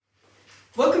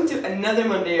Welcome to another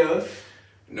Monday of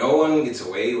No One Gets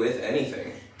Away With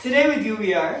Anything. Today with you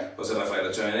we are Jose Rafael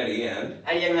Ochoanetti and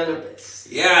Ariana Lopez.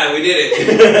 Yeah, we did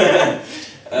it!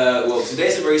 Well,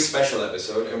 today's a very special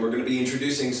episode and we're going to be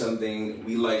introducing something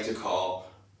we like to call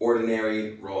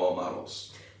ordinary role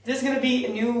models. This is going to be a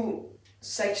new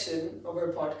section of our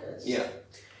podcast. Yeah.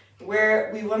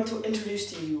 Where we want to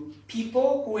introduce to you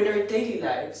people who in our daily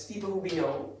lives, people who we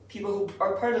know, people who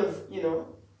are part of,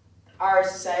 our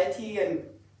society and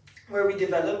where we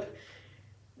develop,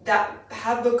 that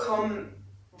have become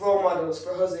role models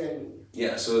for Jose and me.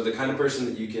 Yeah, so the kind of person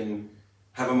that you can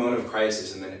have a moment of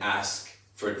crisis and then ask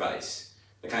for advice.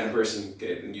 The kind of person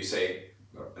that you say,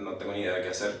 no tengo ni idea de qué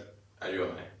hacer,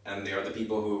 ayúdame. And they are the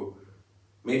people who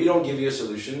maybe don't give you a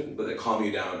solution, but they calm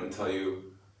you down and tell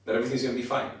you that everything's going to be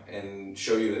fine and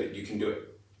show you that you can do it.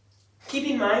 Keep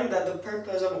in mind that the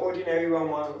purpose of ordinary role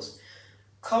models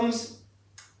comes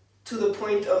to the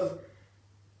point of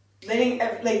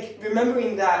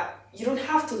remembering that you don't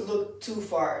have to look too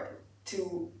far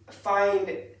to find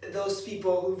those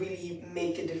people who really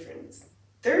make a difference.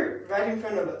 They're right in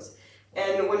front of us.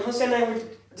 And when Jose and I were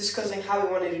discussing how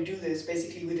we wanted to do this,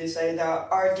 basically we decided that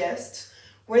our guests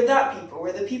were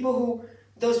the people who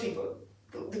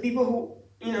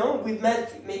we've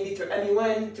met maybe through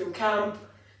MUN, through camp,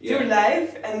 through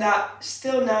life, and that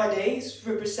still nowadays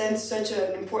represents such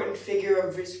an important figure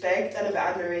of respect and of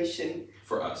admiration.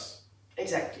 For us.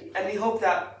 Exactly. And we hope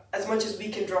that as much as we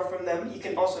can draw from them, you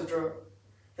can also draw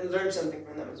and learn something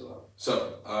from them as well.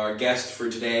 So, our guest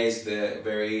for today is the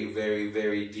very, very,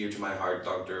 very dear to my heart,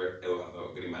 Dr.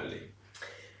 Eduardo Grimaldi.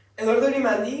 Eduardo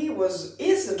Grimaldi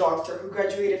is a doctor who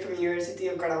graduated from the University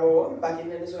of Carabobo back in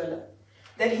Venezuela.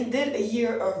 Then he did a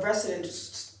year of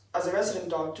as a resident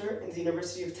doctor in the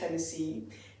University of Tennessee,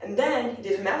 and then he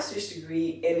did a master's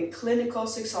degree in clinical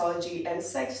sexology and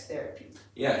sex therapy.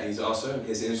 Yeah, his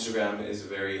Instagram is a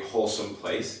very wholesome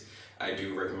place. I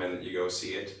do recommend that you go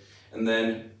see it. And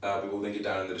then we will link it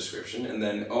down in the description. And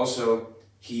then also,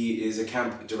 he is a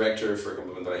camp director for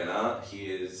Complemento Ariana. He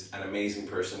is an amazing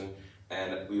person,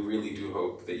 and we really do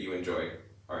hope that you enjoy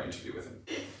our interview with him.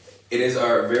 It is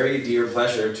our very dear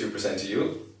pleasure to present to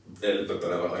you el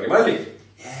Dr. Eduardo Grimaldi.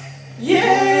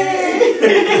 ¡Yay!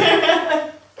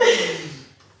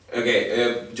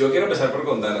 Ok, yo quiero empezar por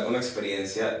contar una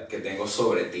experiencia que tengo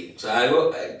sobre ti. O sea,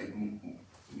 algo,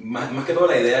 más que todo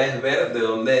la idea es ver de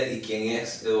dónde y quién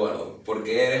es Eduardo.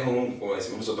 Porque eres como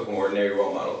decimos nosotros, un ordinary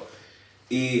role model.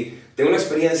 Y tengo una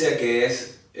experiencia que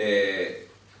es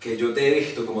que yo te he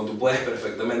visto como tú puedes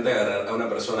perfectamente agarrar a una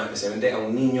persona, especialmente a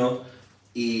un niño,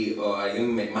 o a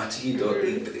alguien más chiquito,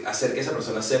 y hacer que esa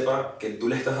persona sepa que tú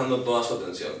le estás dando toda su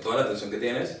atención, toda la atención que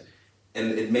tienes,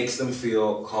 and it makes them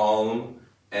feel calm,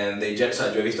 and yo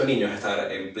he visto niños estar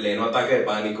en pleno ataque de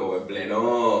pánico, en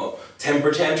pleno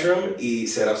temper tantrum, y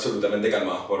ser absolutamente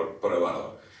calmados por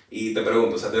Eduardo. Y te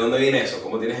pregunto, o sea, ¿de dónde viene eso?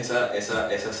 ¿Cómo tienes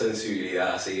esa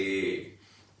sensibilidad así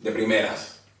de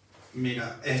primeras?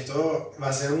 Mira, esto va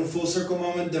a ser un full circle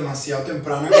moment demasiado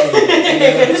temprano en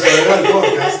el episodio del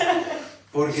podcast.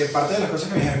 Porque parte de las cosas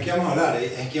que me dijeron que íbamos a hablar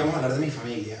es que íbamos a hablar de mi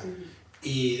familia.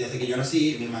 Y desde que yo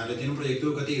nací, mi madre tiene un proyecto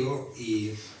educativo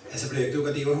y ese proyecto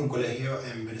educativo es un colegio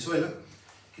en Venezuela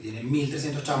que tiene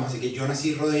 1.300 chamos, así que yo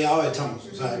nací rodeado de chamos.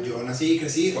 O sea, yo nací y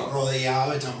crecí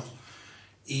rodeado de chamos.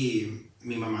 Y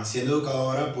mi mamá siendo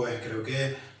educadora, pues creo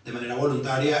que de manera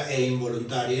voluntaria e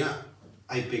involuntaria,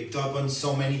 I picked up on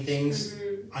so many things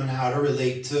on how to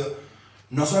relate to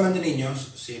no solamente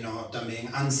niños, sino también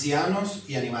ancianos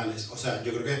y animales. O sea,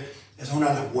 yo creo que esa es una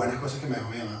de las buenas cosas que me dejó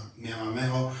mi mamá. Mi mamá me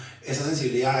dejó esa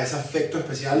sensibilidad, ese afecto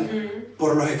especial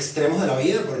por los extremos de la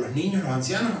vida, por los niños, los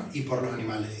ancianos y por los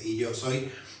animales. Y yo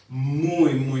soy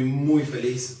muy, muy, muy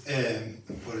feliz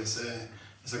por esa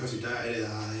cosita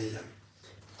heredada de ella.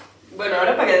 Bueno,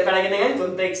 ahora para que tengan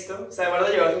contexto, o sea, Eduardo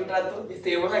llegó hace un rato y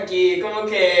estuvimos aquí como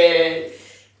que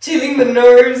chilling the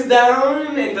nerves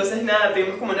down, entonces nada,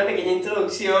 tuvimos como una pequeña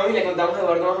introducción y le contamos a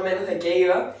Eduardo más o menos de qué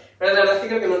iba, pero la verdad es que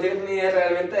creo que no tienes ni idea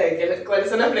realmente de cuáles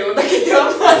son las preguntas que te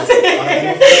vamos a hacer.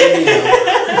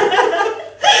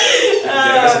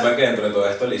 Quiero que sepan que dentro de todo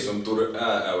esto le hice un tour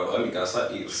a Eduardo de mi casa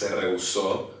y se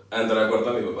rehusó a entrar al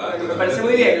cuarto de mi papá. Bueno, me parece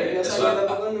muy bien,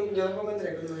 yo tampoco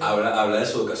entré cuando habla de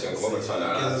su educación como persona,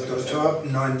 ¿verdad? Que el Dr. Ochoa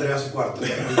no entré a su cuarto.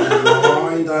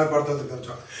 No entré al cuarto del Dr.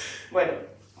 Ochoa.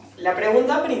 Bueno. La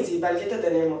pregunta principal que te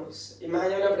tenemos, y más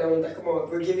allá de una pregunta, es como,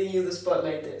 we're giving you the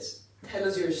spotlight this. Tell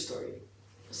us your story.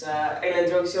 O sea, en la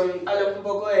introducción hablamos un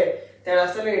poco te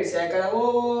hablaste de la Universidad de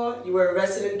Carabobo, you were a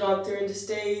resident doctor in the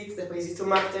States, después hiciste un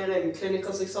máster en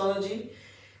clinical sexology,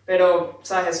 pero,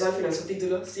 sabes, eso al final son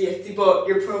títulos, sí, es tipo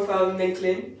your profile en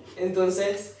LinkedIn,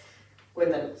 entonces,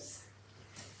 cuéntanos.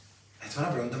 es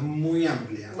una pregunta muy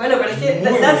amplia. Bueno, pero es que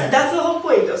Muy that's the whole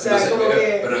point, o sea, Entonces, como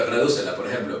que... pero redúcela, por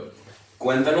ejemplo.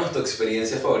 Cuéntanos tu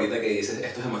experiencia favorita que dices,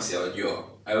 esto es demasiado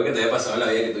yo. Algo que te haya pasado en la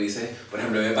vida que tú dices, por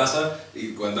ejemplo, a mí me pasa,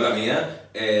 y cuento la mía,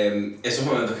 esos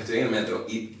momentos que estoy en el metro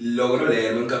y logro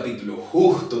leerme un capítulo,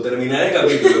 justo terminar el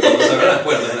capítulo, cuando se abren las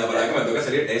puertas de la parada que me toca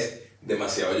salir, es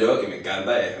demasiado yo y me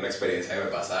encanta, es una experiencia que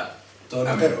me pasa.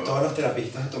 Todos los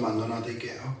terapistas tomando nota y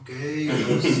que, ok,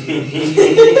 sí,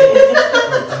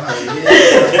 cortas ahí,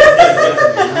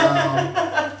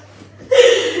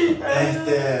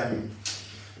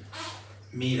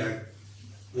 mira,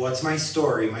 what's my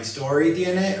story? My story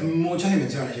tiene muchas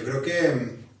dimensiones. Yo creo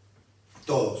que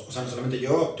todos, o sea, no solamente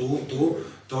yo, tú,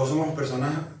 todos somos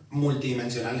personas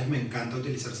multidimensionales. Me encanta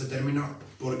utilizar ese término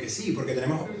porque sí, porque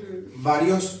tenemos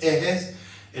varios ejes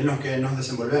en los que nos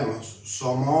desenvolvemos.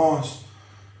 Somos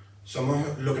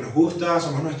lo que nos gusta,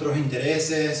 somos nuestros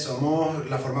intereses, somos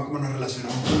la forma como nos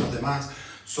relacionamos con los demás,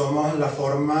 somos la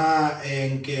forma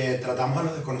en que tratamos a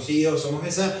los desconocidos, somos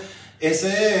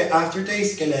ese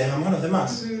aftertaste que le dejamos a los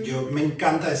demás. Yo me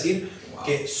encanta decir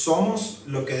que somos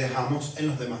lo que dejamos en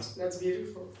los demás. That's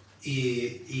beautiful.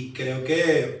 Y creo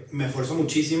que me esfuerzo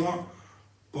muchísimo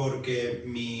porque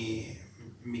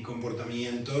mi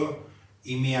comportamiento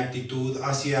y mi actitud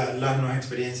hacia las nuevas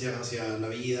experiencias, hacia la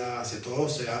vida, hacia todo,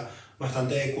 sea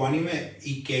bastante ecuánime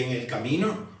y que en el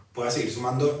camino pueda seguir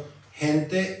sumando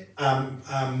gente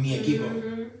a mi equipo,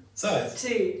 ¿sabes?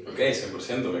 Sí. Ok,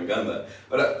 100%, me encanta.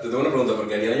 Ahora, te tengo una pregunta,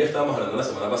 porque Ariana y yo estábamos hablando la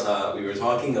semana pasada, we were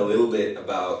talking a little bit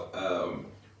about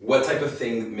what type of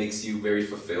thing makes you very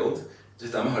fulfilled. Entonces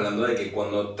estábamos hablando de que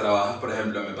cuando trabajas, por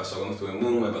ejemplo, me pasó cuando estuve en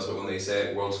Moon, me pasó cuando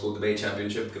hice World School Debate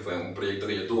Championship, que fue un proyecto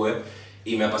que yo tuve,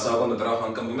 y me ha pasado cuando trabajo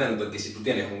en campamento, que si tú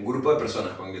tienes un grupo de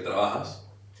personas con el que trabajas,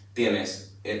 tienes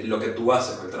lo que tú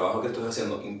haces, el trabajo que estás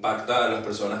haciendo, impacta a las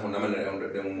personas de una manera,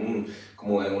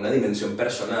 como en una dimensión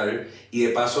personal, y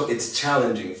de paso, it's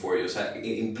challenging for you, o sea,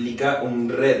 implica un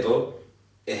reto,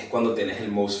 es cuando tienes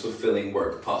el most fulfilling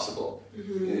work possible.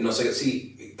 No sé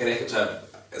si crees, o sea,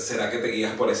 ¿será que te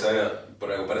guías por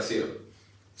algo parecido?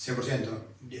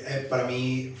 100%. Para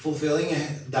mí, fulfilling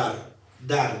es dar.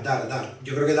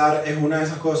 Yo creo que dar es una de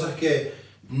esas cosas que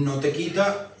no te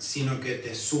quita, sino que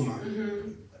te suma.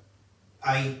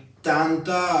 Hay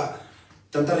tanta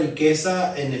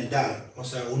riqueza en el dar. O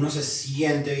sea, uno se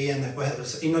siente bien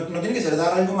después. Y no tiene que ser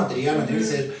dar algo material, no tiene que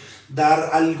ser dar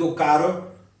algo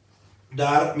caro.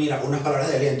 Dar, mira, unas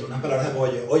palabras de aliento, unas palabras de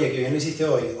apoyo. Oye, qué bien lo hiciste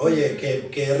hoy. Oye,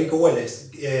 qué rico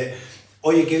hueles.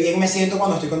 Oye, qué bien me siento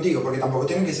cuando estoy contigo. Porque tampoco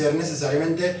tienen que ser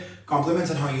necesariamente compliments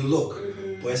on how you look.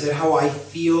 Puede ser how I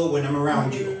feel when I'm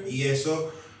around you. Y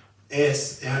eso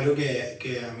es algo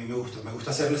que a mí me gusta. Me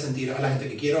gusta hacerle sentir a la gente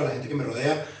que quiero, a la gente que me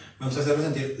rodea. Me gusta hacerle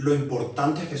sentir lo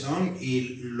importantes que son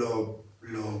y lo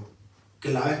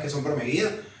claves que son para mi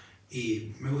vida.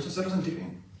 Y me gusta hacerlo sentir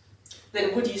bien.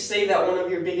 Then would you say that one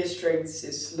of your biggest strengths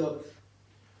is love?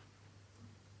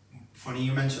 Funny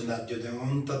you mentioned that. Yo tengo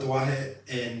un tatuaje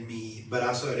en mi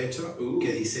brazo derecho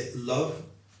que dice love,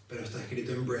 pero está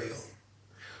escrito en braille.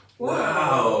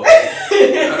 ¡Wow!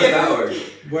 ¡Qué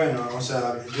Bueno, o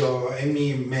sea, yo en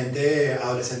mi mente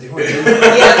adolescente y juvenil Eso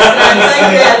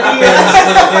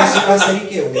va a ser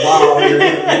que wow, you're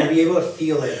gonna be able to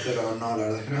feel it, pero no, la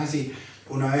verdad es que no es así.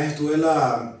 Una vez tuve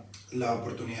la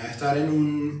oportunidad de estar en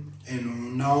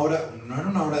una obra, no era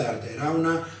una obra de arte, era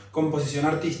una composición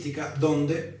artística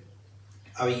donde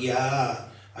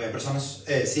había personas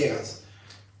ciegas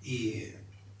y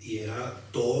era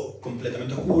todo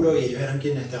completamente oscuro y ellos eran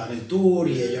quienes estaban en el tour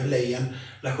y ellos leían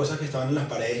las cosas que estaban en las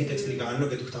paredes y te explicaban lo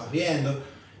que tú estabas viendo.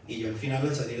 Y yo al final,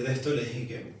 al salir de esto, le dije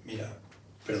que, mira,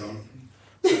 perdón,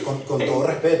 con todo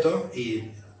respeto, y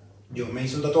yo me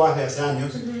hice un tatuaje hace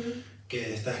años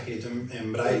que está escrito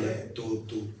en braille, tú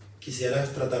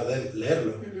quisieras tratar de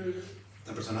leerlo.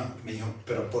 La persona me dijo,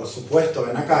 pero por supuesto,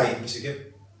 ven acá, y así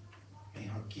que me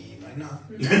dijo, aquí no hay nada.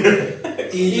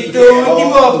 Y tú, oh,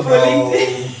 tipo,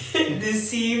 fully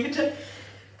deceived.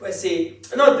 Pues sí.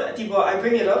 No, tipo, I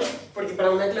bring it up porque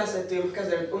para una clase tuvimos que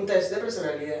hacer un test de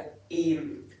personalidad y,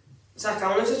 o sea, cada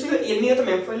uno de esos estudios, y el mío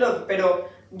también fue love, pero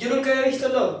yo nunca había visto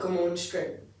love como un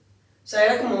strength. O sea,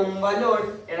 era como un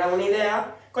valor, era una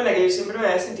idea con la que yo siempre me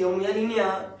había sentido muy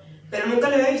alineada, pero nunca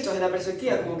lo había visto desde la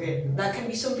perspectiva como que that can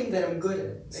be something that I'm good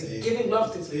at, like giving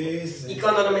love to people. Sí. Y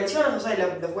cuando lo mencionas, o sea,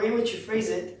 the way in which you phrase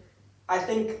it, I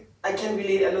think I can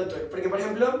relate a lot to it. Porque, por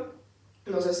ejemplo,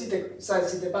 no sé si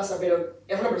te pasa, pero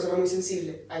es una persona muy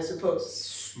sensible, I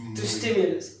suppose, to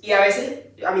stimulus. Y a veces,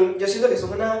 a mí, yo siento que eso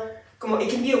es como, it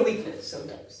can be a weakness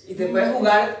sometimes. Y te puedes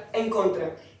jugar en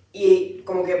contra. Y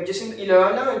como que yo siento, y lo he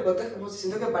hablado en el podcast, como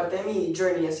siento que parte de mi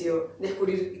journey ha sido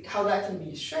descubrir how that can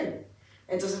be a strength.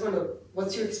 Entonces, bueno,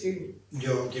 what's your experience?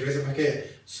 Yo quiero que sepas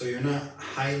que soy una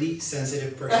highly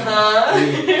sensitive person. Ajá.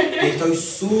 Y estoy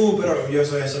súper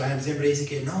orgulloso de eso. La gente siempre dice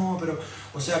que no, pero,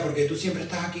 o sea, porque tú siempre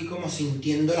estás aquí como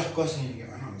sintiendo las cosas. Y yo,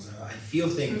 bueno, o sea, I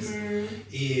feel things.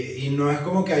 Y no es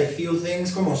como que I feel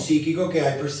things como psíquico, que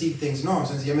I perceive things. No,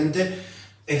 sencillamente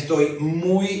estoy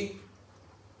muy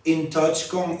in touch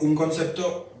con un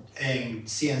concepto en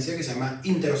ciencia que se llama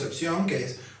interocepción, que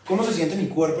es cómo se siente mi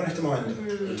cuerpo en este momento.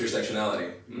 Intersectionality.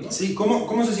 ¿No? Sí,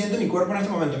 cómo se siente mi cuerpo en este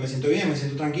momento. Me siento bien, me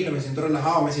siento tranquilo, me siento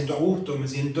relajado, me siento a gusto, me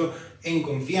siento en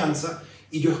confianza.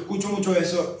 Y yo escucho mucho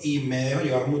eso y me dejo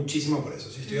llevar muchísimo por eso.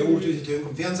 Si estoy a gusto y si estoy en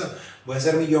confianza, voy a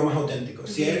ser mi yo más auténtico.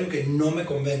 Si hay algo que no me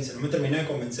convence, no me termina de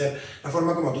convencer la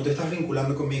forma como tú te estás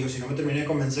vinculando conmigo, si no me termina de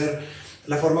convencer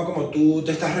la forma como tú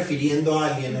te estás refiriendo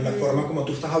a alguien o la forma como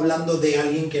tú estás hablando de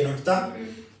alguien que no está,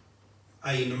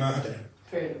 ahí no me vas a tener.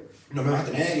 No me vas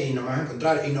a tener y no me vas a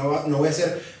encontrar y no voy a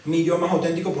ser mi yo más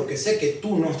auténtico porque sé que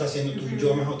tú no estás siendo tu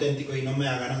yo más auténtico y no me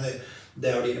da ganas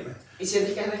de abrirme. ¿Y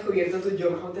sientes que has descubierto tu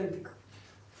yo más auténtico?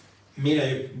 Mira,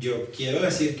 yo quiero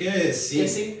decir que sí. Que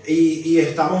sí. Y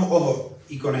estamos, ojo,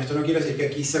 y con esto no quiero decir que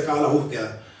aquí se acaba la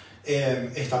búsqueda.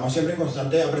 Estamos siempre en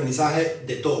constante aprendizaje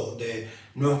de todo, de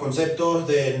nuevos conceptos,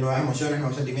 de nuevas emociones,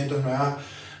 nuevos sentimientos,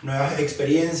 nuevas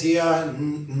experiencias,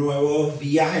 nuevos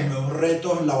viajes, nuevos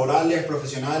retos laborales,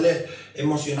 profesionales,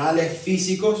 emocionales,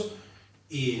 físicos.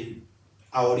 Y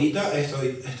ahorita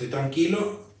estoy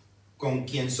tranquilo con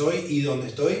quién soy y dónde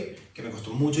estoy, que me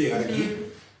costó mucho llegar aquí.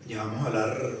 Ya vamos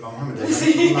a meter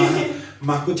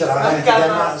más cucharadas en este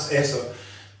tema, eso.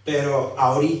 Pero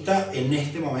ahorita, en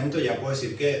este momento, ya puedo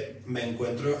decir que me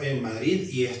encuentro en Madrid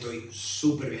y estoy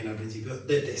súper bien. Al principio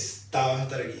detestaba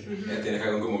estar aquí. Tienes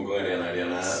algo en común con Ariana.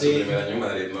 Ariana, Sí. Su primer año en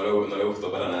Madrid no le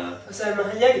gustó para nada. O sea,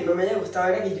 más allá de que no me haya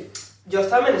gustado, era que yo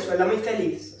estaba en Venezuela muy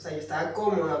feliz. O sea, yo estaba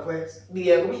cómoda, pues.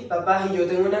 Vivía con mis papás y yo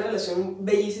tengo una relación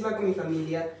bellísima con mi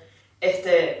familia.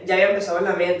 Ya había empezado en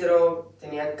la metro,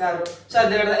 tenía carro. O sea,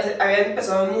 de verdad, había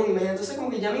empezado muy bien. Entonces, como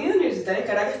que ya mi vida universitaria en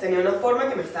Caracas tenía una forma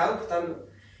que me estaba gustando.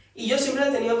 Y yo siempre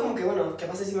he tenido como que, bueno, ¿qué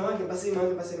pasa si me voy? ¿Qué pasa si me voy?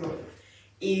 ¿Qué pasa si me voy?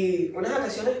 Y unas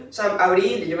vacaciones, o sea,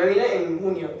 abril, yo me vine en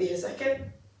junio. Dije, ¿sabes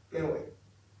qué? Me voy.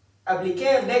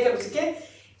 Apliqué, beca, no sé qué.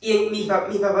 Y mi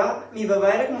papá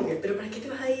era como que, ¿pero para qué te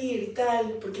vas a ir y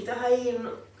tal? ¿Por qué te vas a ir?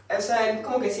 No. O sea, él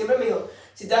como que siempre me dijo,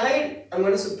 si te vas a ir, I'm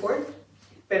gonna support,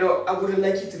 pero I wouldn't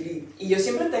like you to leave. Y yo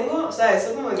siempre tengo, o sea,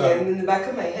 eso como que in the back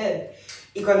of my head.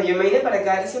 Y cuando yo me vine para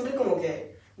acá, era siempre como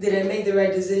que, did I make the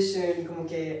right decision? Como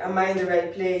que, am I in the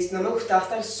right place? No me gustaba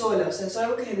estar sola, o sea, eso es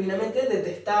algo que genuinamente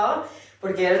detestaba,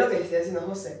 porque era lo que le estoy diciendo a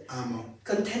José. Amo.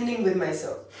 Contending with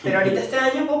myself. Pero ahorita este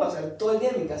año puedo pasar todo el día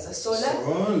en mi casa sola.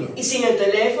 Solo. Y sin el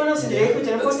teléfono, sin tener que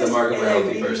escuchar un That's the podcast. mark of a healthy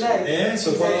everyday person. life.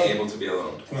 Eso, Being able to be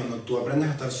alone. cuando tú aprendes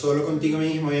a estar solo contigo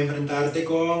mismo y enfrentarte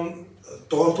con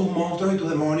todos tus monstruos y tus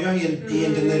demonios y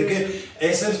entender que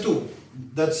ese eres tú.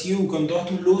 That's you, con todas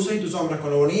tus luces y tus sombras,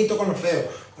 con lo bonito, con lo feo,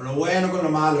 con lo bueno, con lo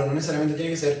malo. No necesariamente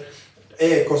tiene que ser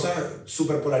cosas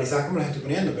súper polarizadas como las estoy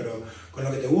poniendo, pero con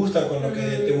lo que te gusta, con lo que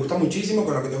te gusta muchísimo,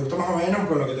 con lo que te gusta más o menos,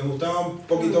 con lo que te gusta un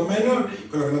poquito menos,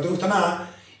 con lo que no te gusta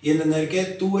nada. Y entender que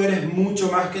tú eres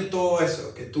mucho más que todo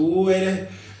eso, que tú eres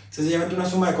sencillamente una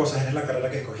suma de cosas. Eres la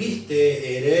carrera que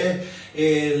escogiste, eres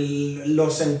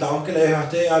los centavos que le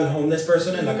dejaste al homeless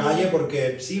person en la calle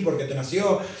porque sí, porque te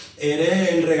nació,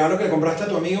 eres el regalo que le compraste a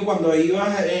tu amigo cuando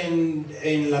ibas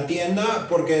en la tienda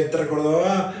porque te recordó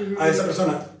a esa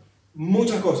persona.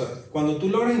 Muchas cosas. Cuando tú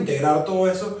logras integrar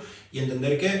todo eso y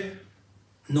entender que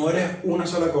no eres una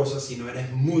sola cosa, sino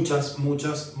eres muchas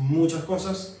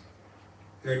cosas,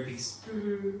 you're at peace.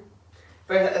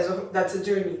 Pues eso, that's a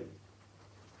journey.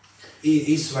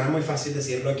 Y suena muy fácil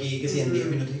decirlo aquí, que si en 10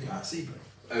 minutos digo, sí,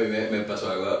 pero... A mí me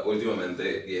pasó algo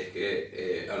últimamente y es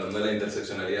que, hablando de la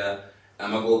interseccionalidad,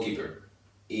 I'm a goalkeeper.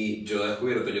 Y yo he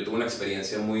descubierto, yo tuve una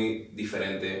experiencia muy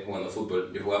diferente jugando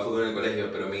fútbol. Yo jugaba fútbol en el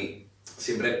colegio, pero a mí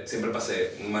siempre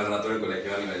pasé un mal rato en el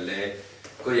colegio a nivel de,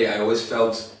 oye, I always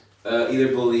felt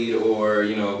either bullied or,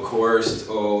 you know, coerced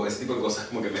o ese tipo de cosas,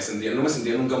 como que no me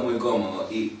sentía nunca muy cómodo.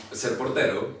 Y ser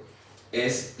portero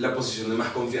es la posición de más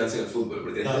confianza en el fútbol,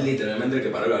 porque es literalmente el que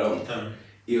para el balón.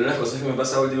 Y una de las cosas que me ha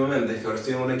pasado últimamente es que ahora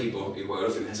estoy en un equipo y juego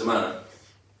los fines de semana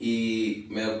y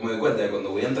me doy cuenta de que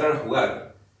cuando voy a entrar a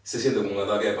jugar se siente como un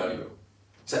ataque de pánico.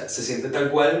 O sea, se siente tal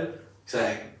cual, o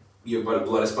sea, your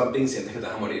blood is pumping, sientes que te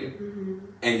vas a morir.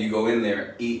 And you go in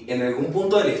there y en algún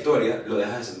punto de la historia lo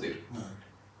dejas de sentir.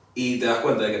 Y te das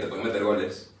cuenta de que te pueden meter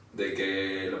goles, de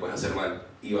que lo puedes hacer mal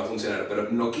y va a funcionar, pero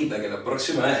no quita que la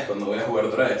próxima vez cuando voy a jugar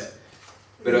otra vez,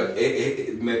 pero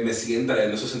me siguen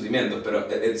trayendo esos sentimientos, pero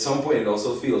at some point it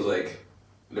also feels like,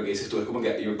 lo que dices tú es como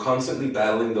que you're constantly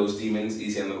battling those demons y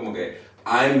diciendo como que,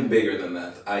 I'm bigger than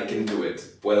that, I can do it.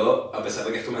 Puedo, a pesar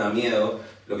de que esto me da miedo,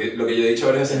 lo que yo he dicho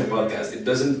varias veces en el podcast, it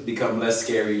doesn't become less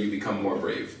scary, you become more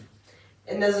brave.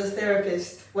 And as a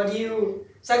therapist, what do you...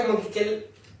 O sea, como que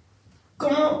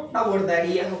 ¿cómo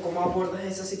abordarías o cómo abordas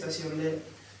esa situación de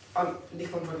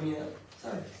disconformidad,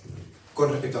 sabes?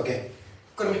 ¿Con respecto a qué?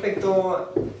 Con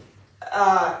respecto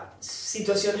a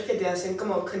situaciones que te hacen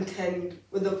como contend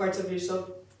with the parts of yourself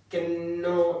que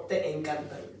no te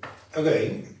encantan. Ok,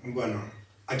 bueno,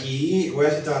 aquí voy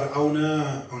a citar a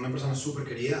una persona súper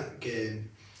querida que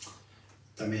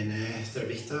también es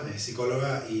terapista, es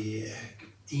psicóloga y es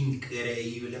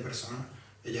increíble persona.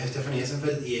 Ella es Stephanie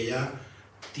Essenfeld y ella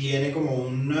tiene como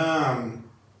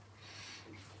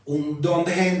un don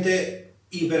de gente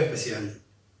hiper especial.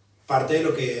 Parte de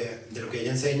lo que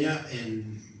ella enseña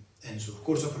en sus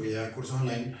cursos, porque ella da cursos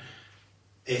online,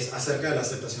 es acerca de la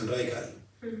aceptación radical.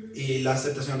 Y la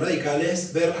aceptación radical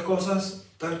es ver las cosas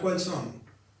tal cual son.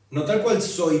 No tal cual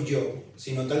soy yo,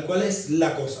 sino tal cual es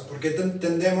la cosa. Porque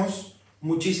tendemos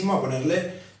muchísimo a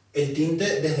ponerle el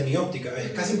tinte desde mi óptica.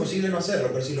 Es casi imposible no hacerlo,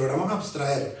 pero si logramos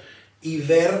abstraer y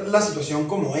ver la situación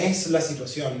como es la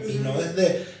situación, y no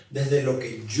desde lo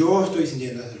que yo estoy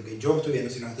sintiendo, desde lo que yo estoy viendo,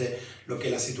 sino desde lo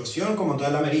que la situación como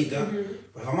tal amerita,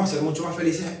 pues vamos a ser mucho más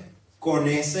felices con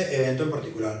ese evento en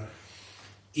particular.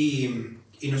 Y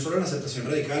no solo la aceptación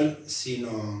radical,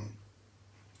 sino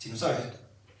 ¿sabes?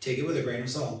 Take it with a grain of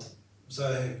salt.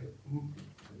 ¿Sabes?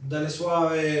 Dale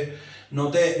suave, no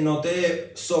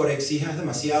te sobreexijas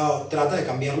demasiado, trata de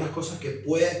cambiar las cosas que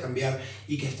puedes cambiar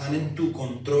y que están en tu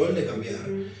control de cambiar.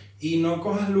 Y no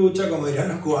cojas lucha, como dirían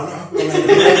los cubanos, con el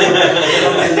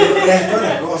resto de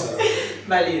las cosas.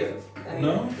 Válido.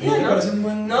 ¿No? ¿No te parece un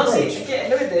buen No, approach? sí, es que es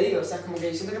lo que te digo, o sea, como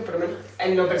que yo siento que por lo menos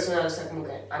en lo personal, o sea, como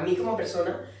que a mí como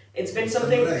persona, it's been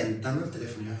something... Estás reventando el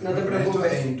teléfono. Ya. No te Poner esto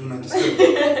preocupes. en tu noticiero.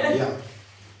 Ya.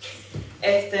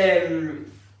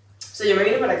 O sea, yo me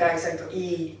vine para acá, exacto,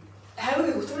 y es algo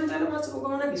que justamente hablamos hace poco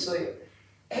en un episodio.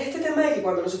 Es este tema de que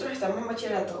cuando nosotros estábamos en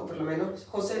bachillerato, o por lo menos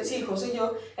José y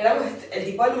yo, éramos el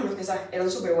tipo de alumnos que, ¿sabes? Eran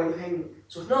súper buenos en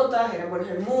sus notas, eran buenos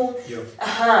en mood. Yo.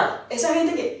 Ajá, esa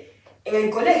gente que en el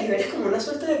colegio eres como una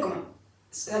suerte de como... O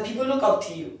sea, people look up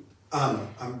to you. No,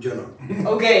 yo no.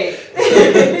 Ok.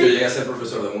 Yo llegué a ser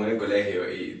profesor de música en el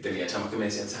colegio y tenía chamas que me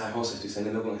decían, ¿sabes, José? Estoy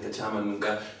saliendo con esta chama,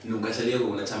 nunca he salido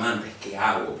con una chama antes, ¿qué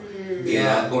hago? Y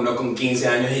era uno con 15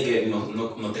 años y que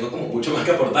no tengo como mucho más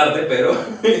que aportarte, pero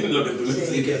lo que tú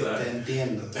necesitas, ¿sabes? Te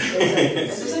entiendo.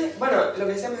 Entonces, bueno, lo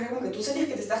que decíamos era como que tú sentías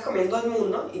que te estás comiendo al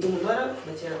mundo y tu mundo era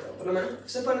bachillerato, por lo menos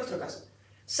ese fue nuestro caso.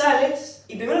 Sales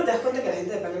y primero te das cuenta que a la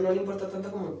gente de plano no le importa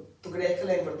tanto como tú crees que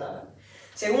le importaba.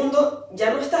 Segundo,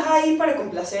 ya no estás ahí para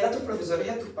complacer a tus profesores y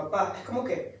a tus papás. Es como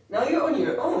que, now you're on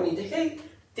your own y tienes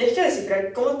que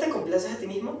descifrar cómo te complaces a ti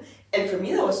mismo. And for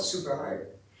me that was super hard.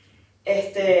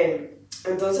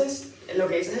 Entonces, lo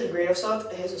que dices del grain of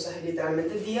salt es eso, o sea, es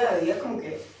literalmente día a día como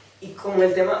que, y como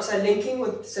el tema, o sea, linking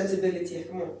with sensibility, es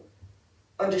como,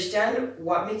 understand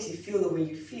what makes you feel the way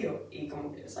you feel, y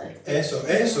como que, ¿sabes? Eso,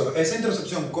 esa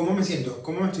introspección, ¿cómo me siento?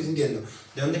 ¿Cómo me estoy sintiendo?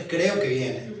 ¿De dónde creo que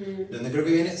viene? ¿De dónde creo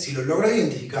que viene? Si lo logras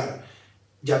identificar,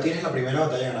 ya tienes la primera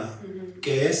batalla ganada,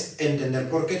 que es entender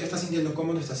por qué te estás sintiendo,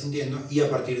 cómo te estás sintiendo, y a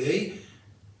partir de ahí,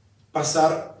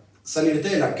 salirte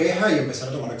de la queja y empezar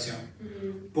a tomar acción.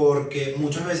 Porque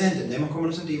muchas veces entendemos cómo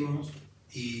nos sentimos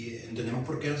y entendemos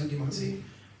por qué nos sentimos así,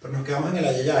 pero nos quedamos en el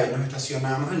ayayay, nos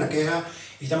estacionamos en la queja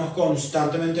y estamos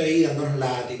constantemente ahí dándonos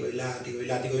látigo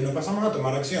y no pasamos a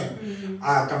tomar acción,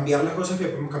 a cambiar las cosas que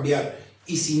podemos cambiar.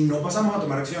 Y si no pasamos a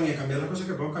tomar acción y a cambiar las cosas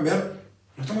que podemos cambiar,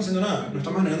 no estamos haciendo nada, no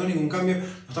estamos generando ningún cambio,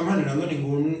 no estamos generando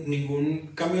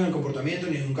ningún cambio en el comportamiento,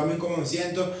 ningún cambio en cómo me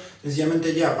siento.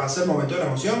 Sencillamente ya pasa el momento de la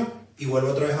emoción y vuelvo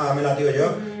otra vez a darme látigo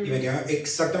yo y me quedo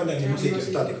exactamente en el mismo sitio,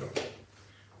 estático.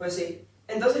 Pues sí.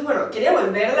 Entonces, bueno, quería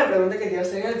volver a la pregunta que te iba a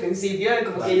hacer al principio, de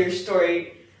como que your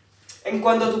story, en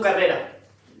cuanto a tu carrera.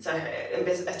 O sea,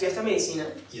 estudiaste medicina.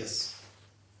 Yes.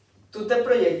 ¿Tú te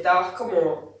proyectabas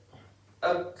como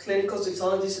a clinical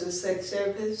sexologist and sex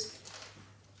therapist?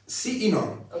 Sí y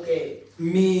no. Ok.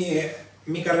 Mi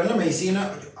carrera en la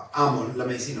medicina, amo la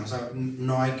medicina, o sea,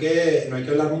 no hay que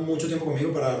hablar mucho tiempo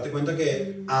conmigo para darte cuenta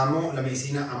que amo la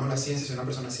medicina, amo la ciencia, soy una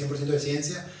persona 100% de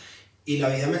ciencia y la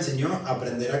vida me enseñó a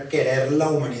aprender a querer la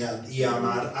humanidad y a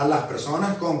amar a las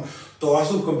personas con todas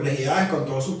sus complejidades, con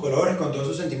todos sus colores, con todos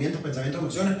sus sentimientos, pensamientos,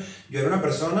 emociones. Yo era una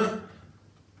persona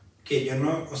que yo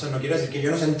no, o sea, no quiero decir que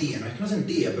yo no sentía, no es que no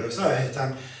sentía, pero sabes,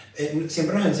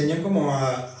 siempre nos enseñan como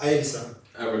a Elsa.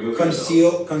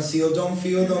 Conceal, don't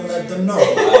feel, don't let them know.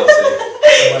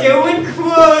 ¡Qué buen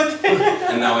quote!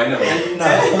 And now I know.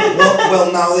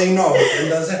 Well, now they know.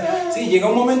 Entonces, sí, Sí, llega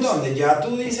un momento donde ya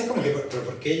tú dices como que, pero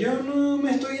 ¿por qué yo no me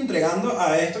estoy entregando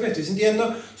a esto que estoy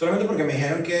sintiendo solamente porque me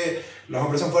dijeron que los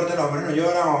hombres son fuertes, los hombres no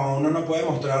lloran, o uno no puede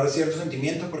mostrar ciertos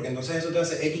sentimientos porque entonces eso te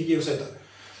hace X, Y o Z?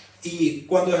 Y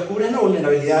cuando descubres la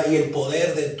vulnerabilidad y el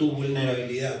poder de tu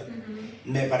vulnerabilidad,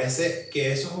 me parece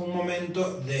que eso es un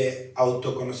momento de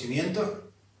autoconocimiento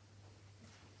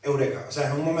eureka. O sea,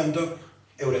 es un momento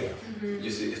eureka. Yo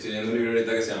estoy leyendo un libro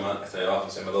ahorita que se llama, está ahí abajo,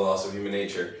 se llama The Laws of Human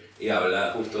Nature, y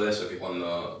habla justo de eso, que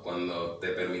cuando te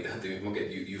permites a ti mismo que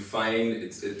you find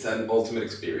it's an ultimate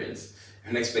experience. Es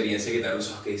una experiencia que te da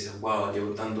los ojos que dices, wow,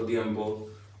 llevo tanto tiempo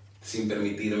sin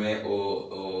permitirme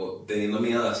o teniendo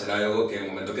miedo de hacer algo que en el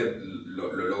momento que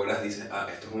lo logras dices,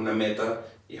 esto es una meta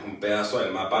y es un pedazo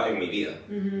del mapa en mi vida.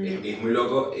 Y es muy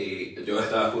loco, y yo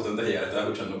estaba justo antes de llegar, estaba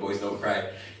escuchando Boys Don't Cry,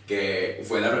 que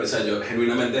fue o sea, yo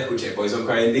genuinamente escuché Boys Don't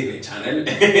Cry en Disney Channel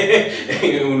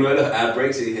en uno de los ad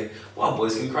breaks y dije, wow,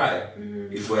 Boys Can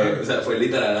Cry. Y fue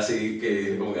literal así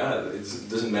que, como it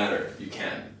doesn't matter, you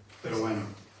can. Pero bueno,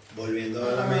 volviendo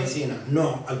a la medicina,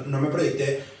 no me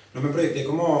proyecté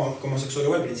como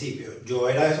sexólogo al principio. Yo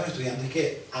era de esos estudiantes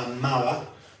que amaba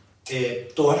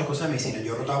todas las cosas de medicina.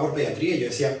 Yo rotaba por pediatría y yo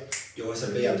decía, yo voy a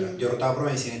ser pediatra. Yo rotaba por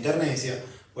medicina interna y decía,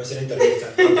 voy a ser internista.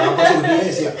 Rotaba por cirugía y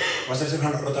decía, voy a ser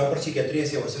cirujano. Rotaba por psiquiatría y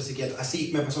decía, voy a ser psiquiatra.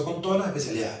 Así me pasó con todas las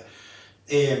especialidades.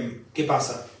 ¿Qué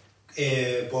pasa?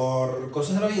 Por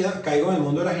cosas de la vida caigo en el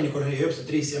mundo de la ginecología y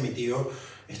obstetricia. Mi tío,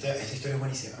 esta historia es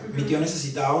buenísima. Mi tío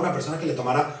necesitaba una persona que le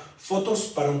tomara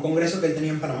fotos para un congreso que él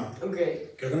tenía en Panamá. Okay.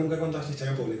 Creo que nunca he contado esta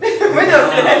historia en público. Bueno,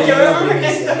 yo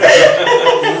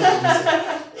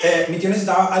mi tío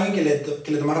necesitaba a alguien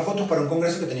que le tomara fotos para un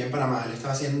congreso que tenía en Panamá. Él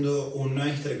estaba haciendo una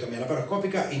histerectomía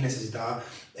laparoscópica y necesitaba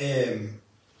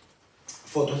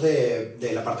fotos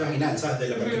de la parte vaginal, ¿sabes? De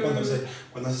la parte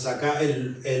cuando se saca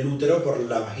el útero por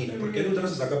la vagina. ¿Por qué el útero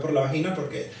se saca por la vagina?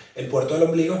 Porque el puerto del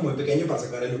ombligo es muy pequeño para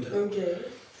sacar el útero. Okay.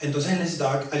 Entonces él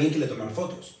necesitaba a alguien que le tomara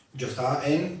fotos. Yo estaba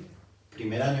en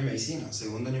primer año de medicina,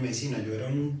 segundo año de medicina. Yo era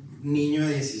un niño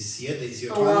de 17,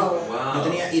 18 años. Wow. No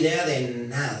tenía idea de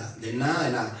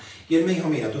nada. Y él me dijo,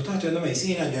 mira, tú estás estudiando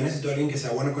medicina, yo necesito a alguien que sea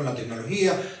bueno con la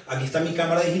tecnología, aquí está mi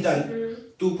cámara digital,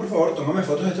 tú por favor tómame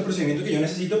fotos de este procedimiento que yo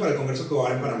necesito para el congreso que va a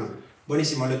haber en Panamá.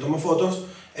 Buenísimo, le tomo fotos.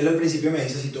 Él al principio me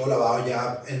dice, si todo lavado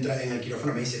ya entra en el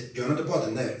quirófano, me dice, yo no te puedo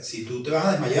atender, si tú te vas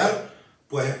a desmayar,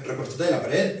 pues recuéstate de la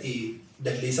pared y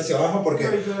desliza hacia abajo porque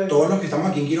todos los que estamos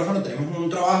aquí en quirófano tenemos un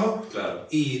trabajo, claro,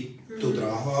 y tu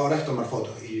trabajo ahora es tomar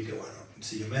fotos. Y que bueno,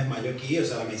 si yo me desmayo aquí, o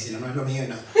sea, la medicina no es lo mío y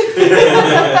nada.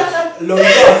 Lo vi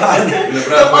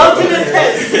trabajar.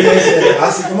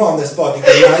 Así como on the spot, y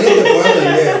que nadie te puede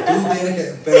atender, tú tienes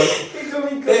que...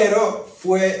 Pero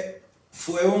fue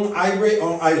un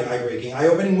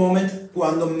eye-opening moment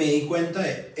cuando me di cuenta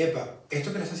de, epa,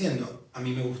 esto que le está haciendo a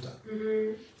mí me gusta.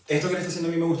 Esto que le está haciendo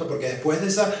a mí me gusta porque después de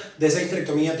esa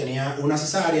histerectomía tenía una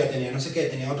cesárea, tenía no sé qué,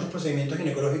 tenía otros procedimientos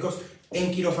ginecológicos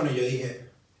en quirófano y yo dije,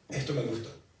 esto me gusta.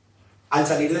 Al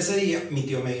salir de ese día, mi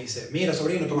tío me dice, mira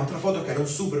sobrino, tomaste las fotos, quedaron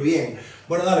súper bien.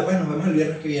 Bueno, dale, pues nos vemos el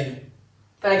viernes que viene.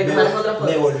 Para que tomaras otra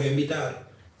foto. Me volvió a invitar,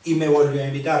 y me volvió a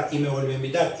invitar, y me volvió a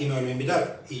invitar, y me volvió a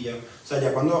invitar. Y ya, o sea,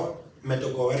 ya cuando me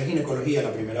tocó ver ginecología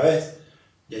la primera vez,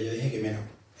 ya yo dije que, mira,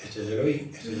 esto ya lo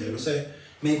vi, esto ya lo sé.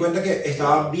 Me di cuenta que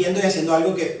estaba viendo y haciendo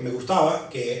algo que me gustaba,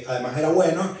 que además era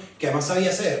bueno, que además sabía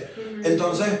hacer.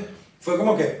 Entonces, fue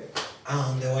como que, ¿a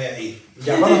dónde voy a ir?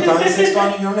 Ya cuando estaba en sexto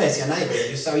año yo no le decía a nadie, pero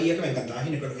yo sabía que me encantaba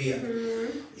ginecología.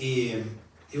 Y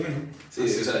bueno. Sí,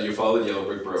 o sea, you follow the yellow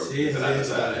brick road. Sí, o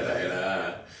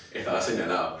sea, estaba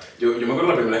señalado. Yo me acuerdo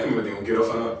la primera vez que me metí en un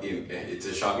quirófano y it's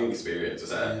a shocking experience. O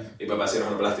sea, mi papá es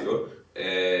cirujano plástico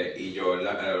y yo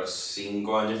a los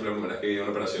 5 años fue la primera vez que vi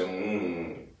una operación,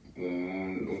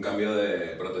 un cambio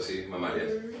de prótesis mamarias.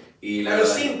 Y la ¿A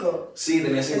los verdad, 5? Sí,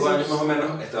 tenía 5 años más o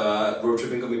menos, estaba road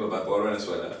tripping con mi papá por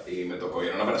Venezuela y me tocó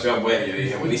ir a una operación, pues, y yo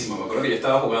dije, buenísimo, me acuerdo que yo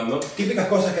estaba jugando. Típicas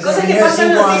cosas que Cosas hacen que niños pasan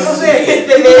de los 5 años. hijos de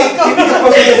médicos. Típicas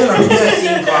cosas que hacen los niños de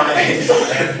 5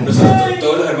 años. Nosotros,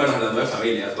 todos los hermanos, hablando de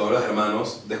familia, todos los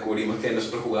hermanos descubrimos que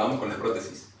nosotros jugábamos con las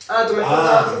prótesis. Ah, tú me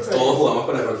contabas esto. Todos jugamos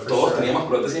con las prótesis, todos teníamos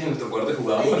prótesis en nuestro cuarto y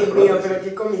jugábamos Ay, con las Dios mío, prótesis. pero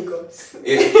qué cómico.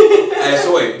 A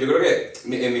eso voy, yo creo que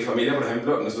en mi familia, por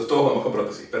ejemplo, nosotros todos jugamos con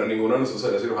prótesis, pero ninguno de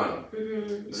nosotros era cirujano.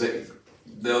 Entonces,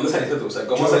 ¿de dónde saliste tú? O sea,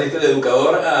 ¿cómo saliste de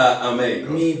educador a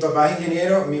médico? Mi papá es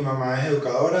ingeniero, mi mamá es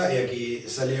educadora y aquí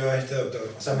salió este doctor.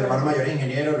 O sea, mi hermano mayor es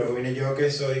ingeniero, luego vine yo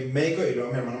que soy médico y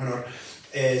luego mi hermano menor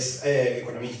es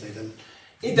economista y tal.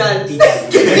 Y tal. Y tal.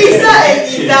 ¿Qué pizza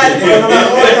y tal?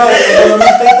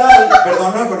 Economista y tal,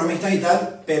 perdón los economistas y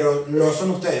tal, pero no son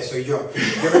ustedes, soy yo.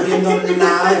 Yo no entiendo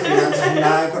nada de finanzas,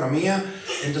 nada de economía.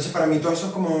 Entonces para mí todo eso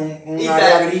es como un Y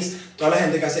área tal. gris. Toda la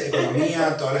gente que hace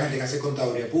economía, toda la gente que hace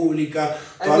contaduría pública,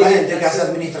 toda la gente que hace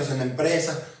administración de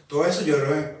empresas, todo eso yo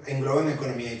lo englobo en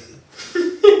economía y tal.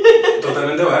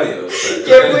 Totalmente válido. O sea,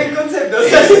 Qué buen concepto. O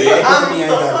sea, Sí. Economía y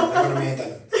tal, economía y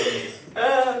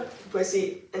tal. Pues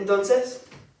sí, entonces,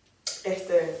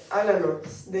 háblanos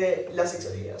de la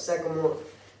sexología. O sea, como,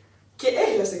 ¿qué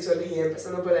es la sexología?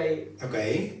 Empezando por ahí. Ok.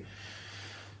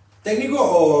 ¿Técnico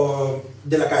o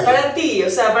de la calle? Para ti, o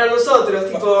sea, para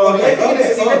nosotros, tipo, Ok, gente que ok,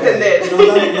 necesita ok. entender.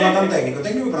 No tan técnico,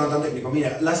 técnico pero no tan técnico.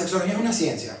 Mira, la sexología es una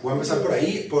ciencia. Voy a empezar por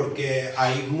ahí porque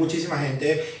hay muchísima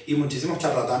gente y muchísimos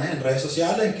charlatanes en redes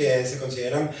sociales que se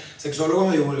consideran sexólogos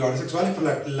o divulgadores sexuales,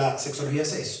 pero la sexología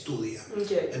se estudia.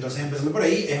 Okay. Entonces, empezando por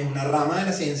ahí, es una rama de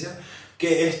la ciencia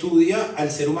que estudia al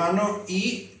ser humano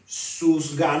y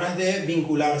sus ganas de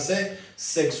vincularse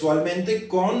sexualmente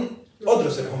con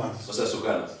otros seres humanos. O sea, sus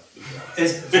ganas.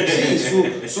 Sí,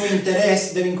 su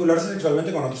interés de vincularse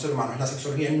sexualmente con otros seres humanos. La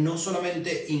sexología no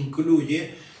solamente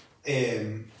incluye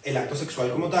el acto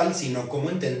sexual como tal, sino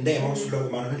cómo entendemos los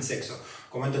humanos el sexo.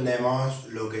 Cómo entendemos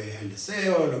lo que es el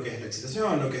deseo, lo que es la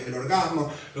excitación, lo que es el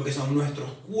orgasmo, lo que son nuestros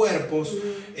cuerpos,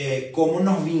 cómo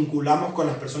nos vinculamos con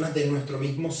las personas de nuestro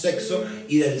mismo sexo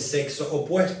y del sexo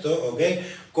opuesto, ¿ok?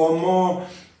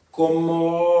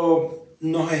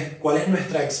 Cuál es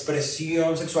nuestra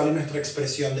expresión sexual y nuestra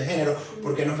expresión de género,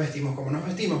 por qué nos vestimos como nos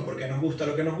vestimos, por qué nos gusta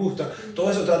lo que nos gusta.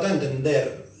 Todo eso trata de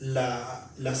entender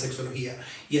la sexología,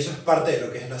 y eso es parte de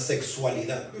lo que es la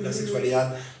sexualidad. La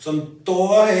sexualidad son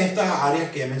todas estas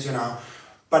áreas que he mencionado: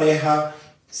 pareja,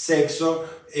 sexo,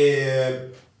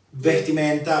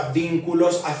 vestimenta,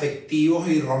 vínculos afectivos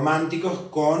y románticos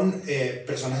con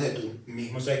personas de tu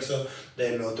mismo sexo,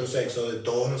 del otro sexo, de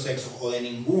todos los sexos o de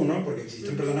ninguno, porque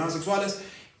existen personas asexuales.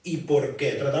 ¿Y por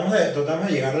qué? Tratamos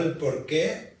de llegar al por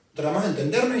qué, tratamos de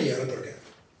entendernos y llegar al por qué.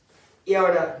 Y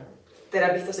ahora,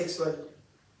 terapista sexual.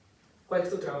 ¿Cuál es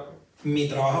tu trabajo? Mi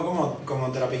trabajo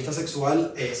como terapista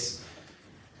sexual es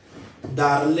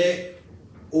darle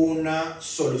una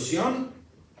solución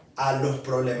a los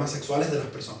problemas sexuales de las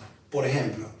personas. Por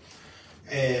ejemplo,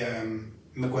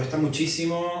 me cuesta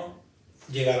muchísimo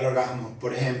llegar al orgasmo.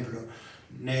 Por ejemplo,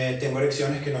 tengo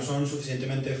erecciones que no son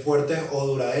suficientemente fuertes o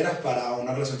duraderas para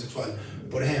una relación sexual.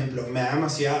 Por ejemplo, me da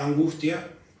demasiada angustia,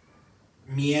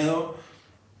 miedo,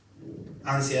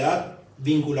 ansiedad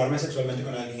vincularme sexualmente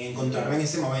con alguien, encontrarme en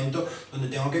ese momento donde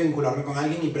tengo que vincularme con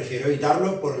alguien y prefiero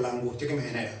evitarlo por la angustia que me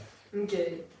genera.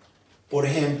 Okay. Por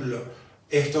ejemplo,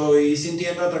 estoy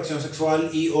sintiendo atracción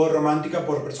sexual y o romántica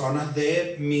por personas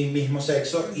de mi mismo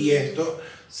sexo, y esto,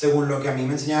 según lo que a mí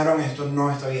me enseñaron, esto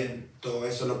no está bien. Todo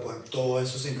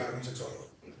eso se encarga un sexólogo.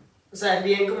 O sea, es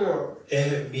bien como...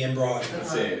 Es bien broad.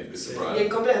 Sí, it's broad. Bien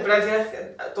complejo, pero al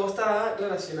final todo está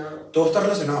relacionado. Todo está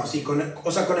relacionado, sí, con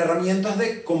herramientas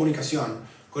de comunicación,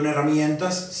 con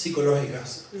herramientas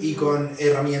psicológicas y con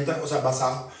herramientas,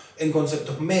 basadas en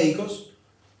conceptos médicos.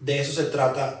 De eso se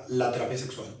trata la terapia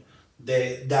sexual,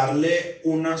 de darle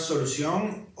una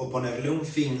solución o ponerle un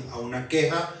fin a una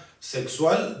queja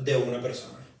sexual de una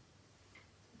persona.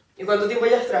 ¿Y cuánto tiempo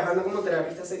llevas trabajando como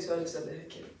terapista sexual? O sea, ¿desde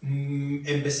qué?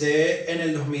 Empecé en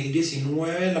el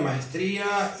 2019 la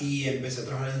maestría y empecé a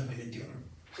trabajar en el 2021.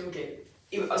 Ok.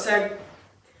 Y, o sea,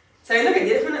 sabiendo que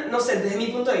tienes una... No sé, desde mi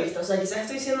punto de vista, o sea, quizás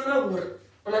estoy diciendo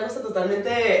una cosa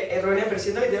totalmente errónea, pero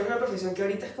siento que tienes una profesión que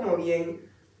ahorita es como bien...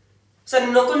 O sea,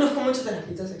 no conozco muchos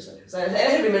terapistas sexuales. O sea,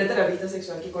 eres el primer terapista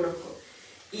sexual que conozco.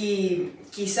 Y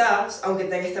quizás, aunque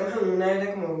estamos en una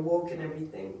era como woke and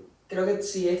everything, creo que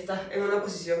sí estás en una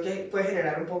posición que puede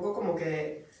generar un poco como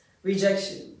que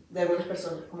rejection de algunas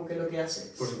personas, como que lo que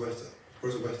haces. Por supuesto, por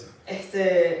supuesto.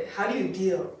 How do you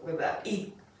deal with that?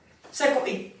 Y, o sea,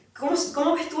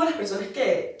 ¿cómo ves tú a las personas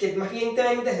que más bien te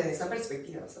ven desde esa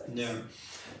perspectiva? ¿Sabes? Ya.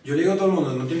 Yo le digo a todo el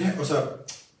mundo, no tienes,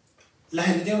 la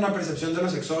gente tiene una percepción de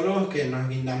los sexólogos que nos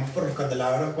guindamos por los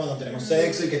candelabros cuando tenemos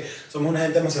sexo y que somos una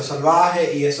gente demasiado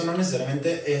salvaje, y eso no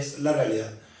necesariamente es la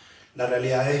realidad. La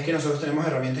realidad es que nosotros tenemos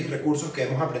herramientas y recursos que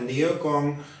hemos aprendido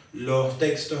con los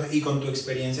textos y con tu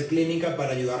experiencia clínica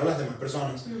para ayudar a las demás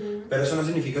personas. Pero eso no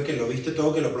significa que lo viste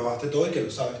todo, que lo probaste todo y que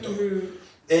lo sabes todo.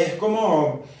 Es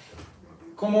como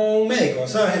un médico,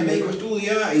 ¿sabes? El médico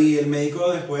estudia y el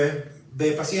médico después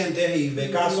ve pacientes y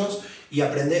ve casos y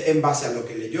aprende en base a lo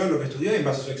que leyó, lo que estudió y en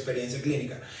base a su experiencia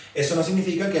clínica. Eso no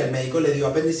significa que el médico le dio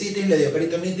apendicitis, le dio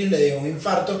peritonitis, le dio un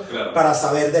infarto, claro, para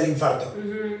saber del infarto.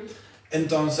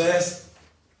 Entonces,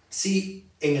 sí,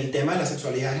 en el tema de la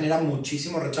sexualidad genera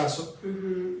muchísimo rechazo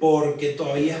porque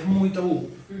todavía es muy tabú,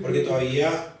 porque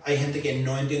todavía hay gente que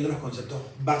no entiende los conceptos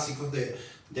básicos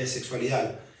de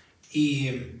sexualidad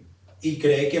y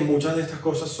cree que muchas de estas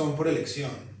cosas son por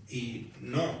elección. Y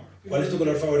no. ¿Cuál es tu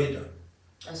color favorito?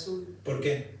 Azul. ¿Por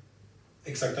qué?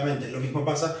 Exactamente. Lo mismo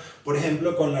pasa, por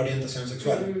ejemplo, con la orientación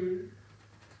sexual.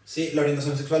 Sí, la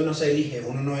orientación sexual no se elige,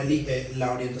 uno no elige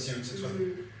la orientación sexual.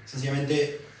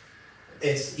 Sencillamente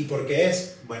es. ¿Y por qué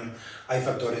es? Bueno, hay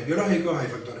factores biológicos, hay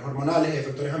factores hormonales, hay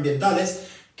factores ambientales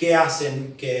que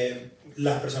hacen que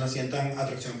las personas sientan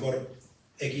atracción por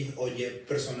X o Y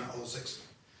persona o sexo.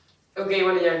 Ok,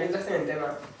 bueno, ya que entraste en el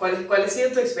tema, ¿cuál ha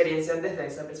sido tu experiencia desde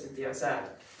esa perspectiva? O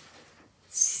sea,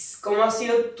 ¿cómo ha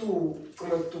sido tu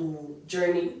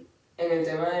journey en el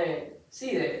tema de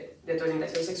tu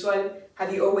orientación sexual?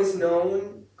 Have you always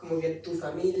known, como que tu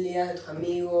familia, tus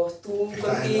amigos, tú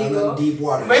Estás contigo? entrando en deep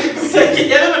waters. Bueno, o sea, que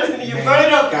ya no parece ni un Me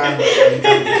encanta.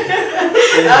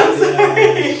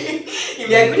 Y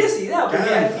me da curiosidad, porque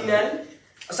al final,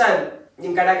 o sea,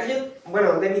 en Caracas yo,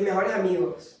 bueno, de mis mejores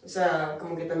amigos, o sea,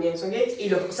 como que también son gays,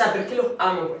 y o sea, pero es que los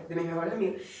amo, pues, de mis mejores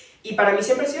amigos. Y para mí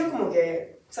siempre ha sido como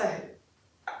que, ¿sabes?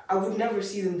 I would never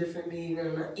see them differently,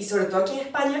 y sobre todo aquí en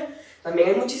España, también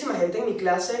hay muchísima gente en mi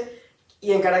clase,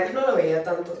 y en Caracas no lo veía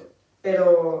tanto.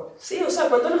 Pero, sí, o sea,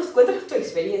 cuéntanos tu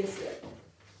experiencia.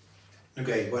 Ok,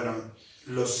 bueno,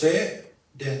 lo sé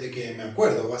desde que me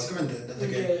acuerdo, básicamente,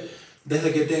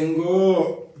 desde que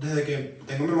tengo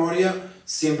memoria,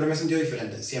 siempre me he sentido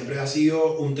diferente, siempre ha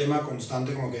sido un tema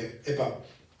constante como que, epa,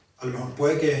 a lo mejor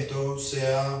puede que esto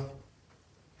sea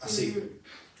así,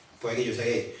 puede que yo sea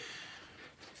gay.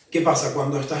 ¿Qué pasa?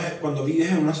 Cuando vives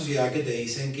en una sociedad que te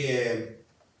dicen que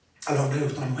a los hombres les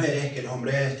gustan las mujeres, que los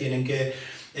hombres tienen que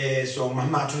son más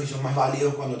machos y son más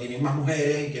válidos cuando tienen más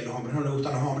mujeres y que a los hombres no les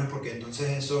gustan los hombres porque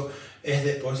entonces eso es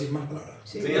de... ¿Puedo decir más palabras?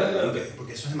 Sí, adelante.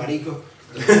 Porque eso es de maricos.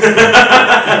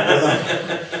 Perdón.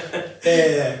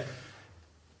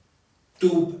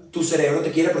 Tu cerebro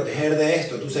te quiere proteger de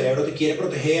esto, tu cerebro te quiere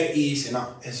proteger y dice,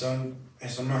 no, eso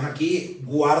no es aquí,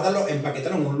 guárdalo,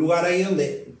 empaquétalo en un lugar ahí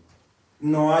donde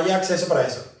no haya acceso para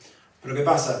eso. Pero ¿qué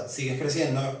pasa? Sigues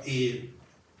creciendo y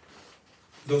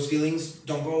those feelings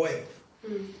don't go away.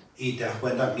 Y te das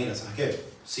cuenta, mira, ¿sabes qué?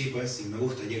 Sí, pues sí me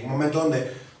gusta. Llega un momento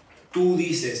donde tú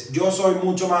dices, yo soy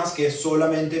mucho más que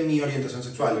solamente mi orientación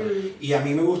sexual. Y a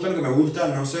mí me gusta lo que me gusta,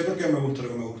 no sé por qué me gusta lo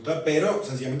que me gusta, pero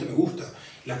sencillamente me gusta.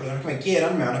 Y las personas que me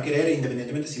quieran me van a querer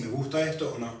independientemente si me gusta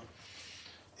esto o no.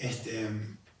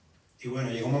 Y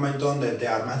bueno, llega un momento donde te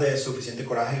armas de suficiente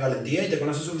coraje y valentía y te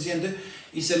conoces suficiente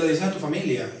y se lo dices a tu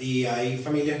familia. Y hay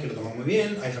familias que lo toman muy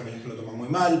bien, hay familias que lo toman muy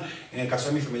mal. En el caso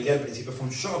de mi familia al principio fue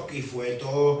un shock y fue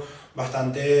todo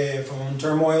fue un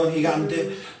turmoil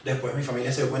gigante. Después mi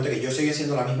familia se dio cuenta que yo seguía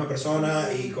siendo la misma persona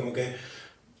y como que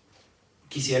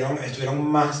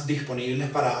estuvieron más disponibles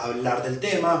para hablar del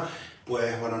tema.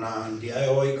 Pues bueno, nada, el día de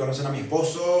hoy conocen a mi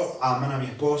esposo, aman a mi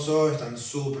esposo, están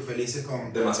súper felices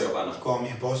demasiado panos. Con mi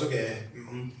esposo, que es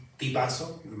un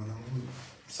tipazo. Le mandamos un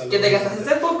saludo. Que te casaste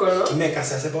hace poco, ¿no? Me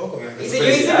casé hace poco. Y si yo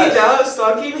hice invitado,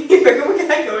 stalking, y fue como que,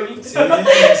 ay, qué bonito. Sí,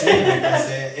 me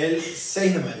casé el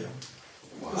 6 de mayo.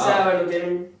 Wow. O sea, bueno,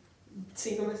 tienen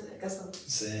 5 meses de casado.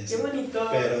 Sí, qué bonito.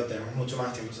 Pero tenemos mucho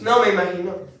más tiempo. No, me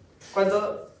imagino.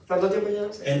 ¿Cuánto tiempo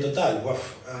llevas? En total,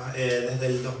 desde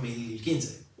el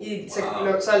 2015. ¿Y es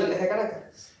de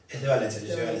Caracas? Es de Valencia, yo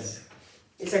soy de Valencia.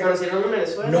 ¿Y se conocieron en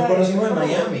Venezuela? Nos conocimos en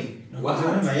Miami.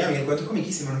 El cuento es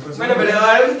comiquísimo. Bueno, pero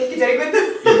ahora que tienes que echar en cuenta.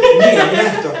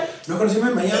 Mira esto. Nos conocimos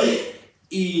en Miami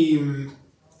y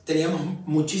teníamos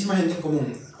muchísima gente en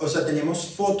común. O sea,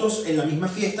 teníamos fotos en la misma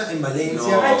fiesta en Valencia.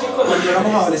 No. Ay, cuando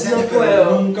éramos adolescentes, no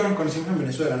pero nunca nos conocimos en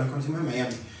Venezuela, nos conocimos en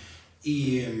Miami.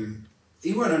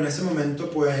 Y bueno, en ese momento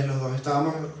pues los dos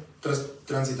estábamos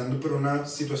transitando por una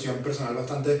situación personal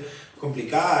bastante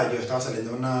complicada. Yo estaba saliendo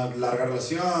de una larga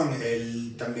relación,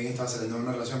 él también estaba saliendo de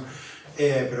una relación,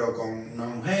 pero con una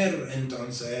mujer,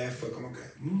 entonces fue como que,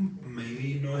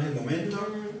 maybe no es el momento.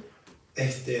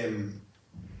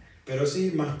 Pero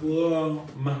sí, más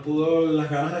pudo las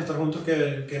ganas de estar juntos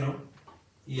que no.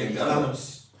 Y aquí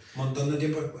estamos, un montón de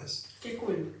tiempo después. Qué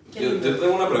cool. Yo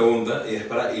tengo una pregunta y es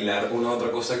para hilar una otra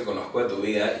cosa que conozco de tu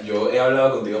vida. Yo he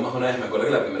hablado contigo más una vez, me acuerdo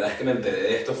que la primera vez que me enteré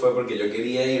de esto fue porque yo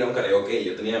quería ir a un karaoke y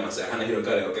yo tenía demasiadas ganas de ir a un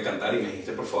karaoke a cantar y me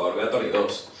dijiste, por favor, ve a Tony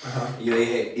 2. Y yo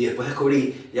dije, y después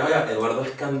descubrí, Eduardo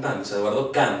es cantante, o sea,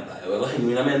 Eduardo canta, Eduardo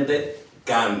genuinamente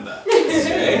canta.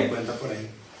 Sí, cuenta por ahí.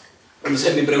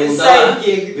 Entonces mi pregunta va,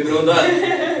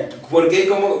 ¿por qué,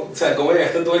 cómo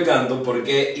llegaste tú al canto? ¿Por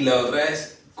qué? Y la otra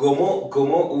es, ¿cómo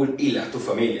hilas tu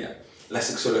familia? La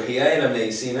sexología y la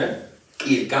medicina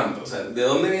y el canto, o sea, ¿de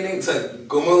dónde vienen? O sea,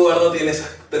 ¿cómo Eduardo tiene esas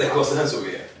tres cosas en su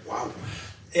vida? Wow.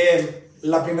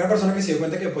 La primera persona que se dio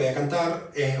cuenta que podía cantar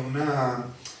es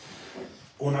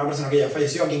una persona que ya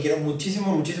falleció, a quien quiero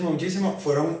muchísimo, muchísimo, muchísimo,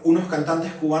 fueron unos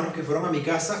cantantes cubanos que fueron a mi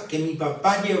casa, que mi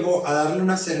papá llegó a darle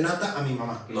una serenata a mi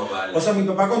mamá. No vale. O sea, mi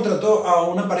papá contrató a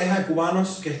una pareja de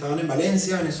cubanos que estaban en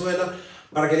Valencia, Venezuela,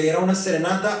 para que le diera una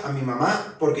serenata a mi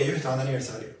mamá porque ellos estaban de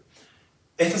aniversario.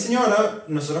 Esta señora,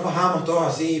 nosotros bajábamos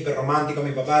todos así, hiper romántico,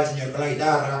 mi papá, el señor con la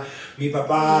guitarra, mi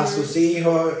papá, sus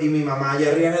hijos y mi mamá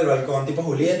allá arriba en el balcón tipo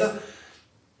Julieta.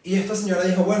 Y esta señora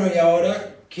dijo, bueno, ¿y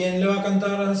ahora quién le va a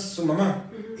cantar a su mamá?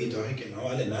 Y todos dije que no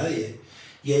vale nadie.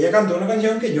 Y ella cantó una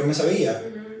canción que yo me sabía.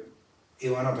 Y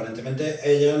bueno, aparentemente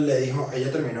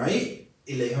ella terminó ahí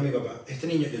y le dijo a mi papá, este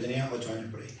niño, yo tenía 8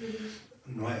 años por ahí,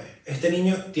 9, este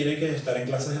niño tiene que estar en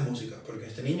clases de música, porque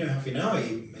este niño es afinado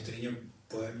y este niño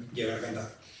puede llegar a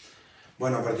cantar.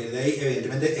 Bueno, a partir de ahí,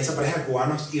 evidentemente, esa pareja de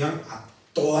cubanos iban a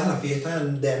todas las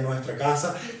fiestas de nuestra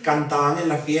casa, cantaban en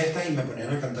las fiestas y me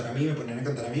ponían a cantar a mí, me ponían a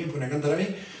cantar a mí, me ponían a cantar a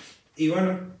mí. Y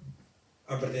bueno,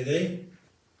 a partir de ahí...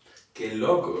 ¡Qué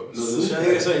loco! No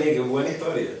sabía que eso venía, qué buena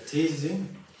historia. Sí, sí, sí.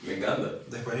 Me encanta.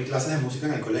 Después vi clases de música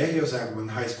en el colegio, o sea, como en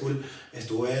high school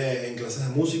estuve en clases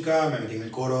de música, me metí en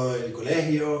el coro del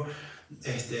colegio,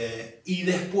 y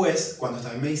después, cuando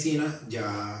estaba en medicina,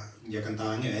 ya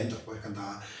cantaba en eventos, pues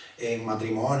cantaba en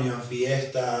matrimonios,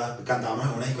 fiestas, cantábamos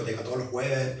en una discoteca todos los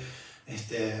jueves.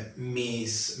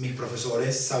 Mis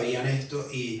profesores sabían esto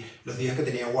y los días que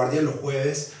tenía guardia los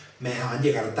jueves me dejaban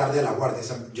llegar tarde a la guardia. O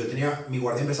sea, mi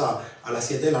guardia empezaba a las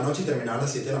 7 de la noche y terminaba a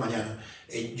las 7 de la mañana.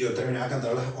 Yo terminaba de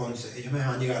cantar a las 11. Ellos me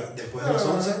dejaban llegar después de las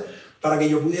 11 para que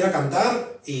yo pudiera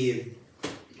cantar y...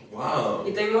 ¡Wow!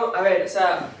 Y tengo, a ver, o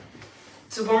sea,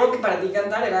 supongo que para ti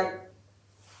cantar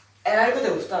era algo que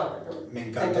te gustaba, ¿no? Me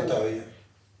encanta todavía.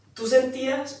 ¿Tú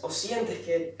sentías o sientes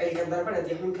que el cantar para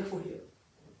ti es un refugio?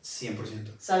 100%.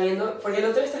 Sabiendo, porque el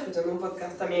otro día estaba escuchando un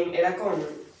podcast también, era con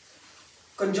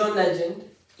John Legend,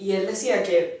 y él decía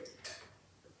que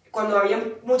cuando había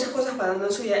muchas cosas pasando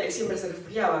en su vida, él siempre se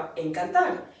refugiaba en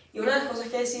cantar. Y una de las cosas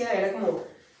que decía era como,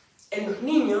 en los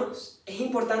niños es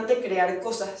importante crear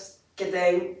cosas que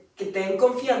te den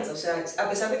confianza. O sea, a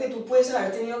pesar de que tú puedes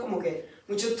haber tenido como que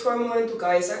mucho turmoil en tu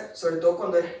cabeza, sobre todo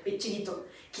cuando eres chiquito,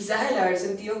 quizás el haber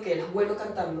sentido que eras bueno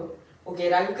cantando, o que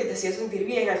era algo que te hacía sentir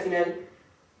bien, al final,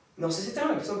 no sé si te da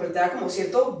razón, pero te da como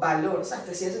cierto valor, ¿sabes?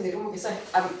 Te hacía sentir como que, ¿sabes?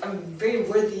 I'm very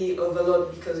worthy of a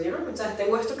lot because, you know, ¿sabes?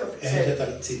 Tengo esto que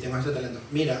ofrecer. Sí, tengo ese talento.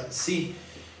 Mira, sí,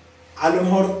 a lo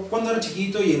mejor cuando era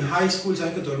chiquito y en high school,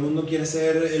 sabes que todo el mundo quiere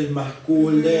ser el más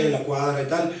cool de la cuadra y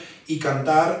tal, y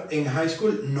cantar en high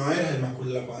school no eres el más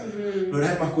cool de la cuadra. No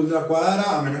eres el más cool de la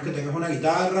cuadra a menos que tengas una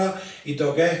guitarra y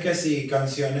toques que si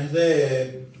canciones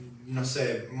de, no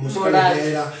sé, música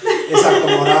ligera, exacto,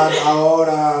 Morat,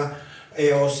 ahora,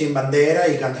 o Sin Bandera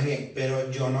y cantas bien. Pero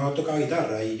yo no tocaba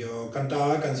guitarra y yo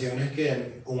cantaba canciones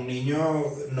que un niño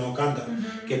no canta,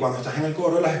 que cuando estás en el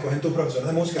coro las escogen tus profesores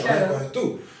de música, no las escoges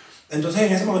tú. Entonces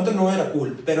en ese momento no era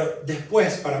cool, pero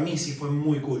después para mí sí fue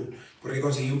muy cool, porque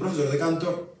conseguí un profesor de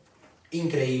canto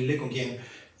increíble con quien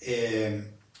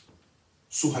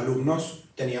sus alumnos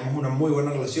teníamos una muy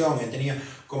buena relación. Él tenía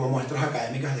como muestras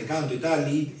académicas de canto y tal,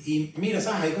 y mira,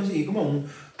 ¿sabes? Ahí conseguí como un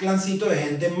clancito de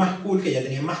gente más cool que ya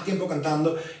tenía más tiempo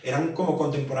cantando, eran como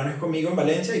contemporáneos conmigo en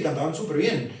Valencia y cantaban súper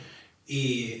bien.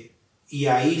 Y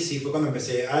ahí sí fue cuando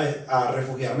empecé a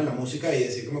refugiarme en la música y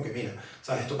decir como que mira,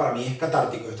 ¿sabes? Esto para mí es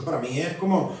catártico, esto para mí es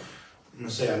como, no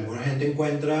sé, alguna gente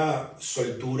encuentra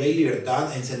soltura y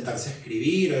libertad en sentarse a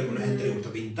escribir, a alguna gente le gusta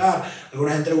pintar, a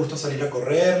alguna gente le gusta salir a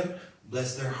correr,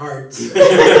 bless their hearts.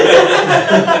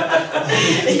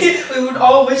 We would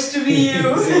all wish to be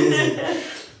you. Sí, sí.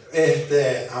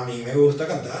 A mí me gusta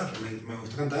cantar, me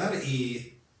gusta cantar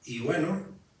y bueno,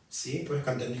 sí, pues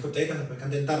canté en discotecas, después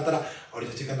canté en Tártara,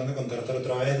 ahorita estoy cantando con Tártara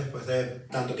otra vez después de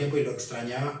tanto tiempo y lo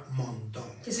extrañaba un montón.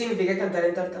 ¿Qué significa cantar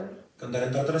en Tártara? Cantar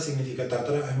en Tártara significa,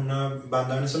 Tártara es una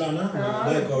banda venezolana, una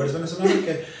banda de covers venezolanos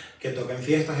que toca en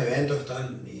fiestas, eventos,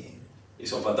 tal, y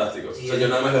son fantásticos. O sea, yo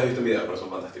nada más los he visto en video, pero son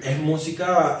fantásticos. Es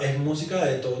música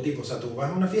de todo tipo. O sea, tú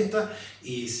vas a una fiesta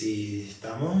y si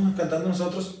estamos cantando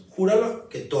nosotros, júralo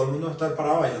que todo el mundo va a estar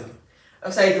parado bailando.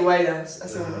 O sea, y tú bailas,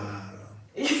 así. Claro.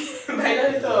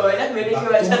 Bailas de todo, bailas merengue,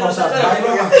 bachata. O sea, bailo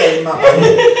hasta el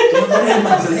mapalé. Tú me pones el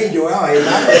mapalé y yo voy a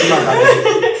bailar el mapalé.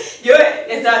 Yo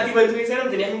estaba, tipo, en tu Instagram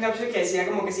tenías un caption que decía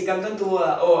como que si canto en tu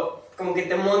boda, o como que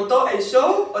te monto el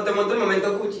show o te monto el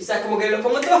momento cuchi. O sea, como que los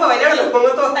pongo todos a bailar o los pongo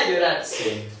todos a llorar.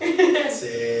 Sí.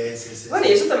 Sí. Bueno,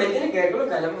 y eso también tiene que ver con lo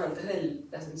que hablamos antes de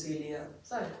la sensibilidad,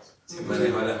 ¿sabes? Sí,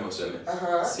 manejar las emociones.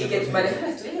 Ajá, 100%. y que manejas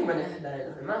las tuyas y manejas la de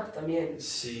los demás también.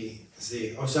 Sí.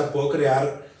 O sea, puedo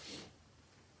crear...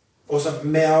 O sea,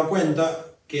 me he dado cuenta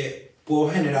que puedo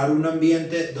generar un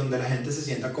ambiente donde la gente se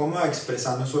sienta cómoda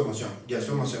expresando su emoción. Ya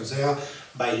su emoción sea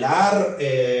bailar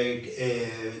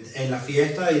en la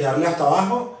fiesta y darle hasta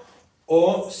abajo,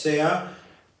 o sea,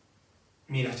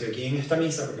 mira, estoy aquí en esta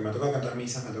misa porque me ha tocado cantar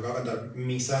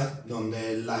misas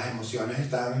donde las emociones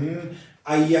están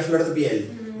ahí a flor de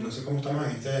piel. No sé cómo estamos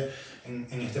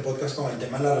en este podcast con el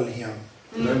tema de la religión.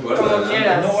 No importa. Como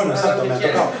quieras. No, bueno, exacto,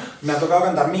 me ha tocado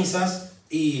cantar misas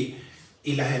y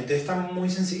la gente está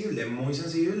muy sensible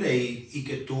y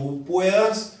que tú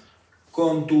puedas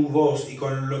con tu voz y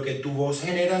con lo que tu voz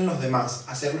genera en los demás,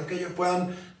 hacerlos que ellos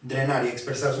puedan drenar y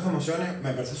expresar sus emociones,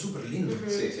 me parece súper lindo.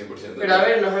 Sí, 100%. Pero a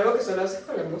ver, no es algo que solo haces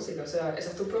con la música, o sea,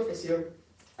 esa es tu profesión.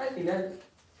 Al final,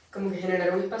 como que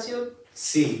generar un espacio.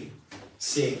 Sí,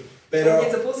 pero...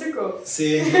 It's a full circle.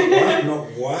 Sí, no,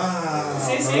 wow,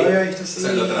 Sí, no sí. lo había visto así.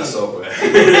 Se lo trazó, pues.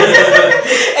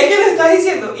 Es que lo estás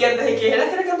diciendo, y antes de que dijeras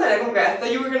que era cantar, era como que I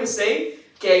thought you were gonna say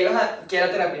que era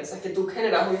terapia, o sea, que tú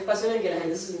generabas un espacio en el que la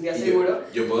gente se sentía seguro.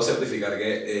 Yo puedo certificar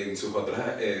que en sus otras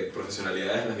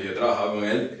profesionalidades en las que yo he trabajado con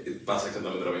él, pasa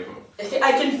exactamente lo mismo. Es que I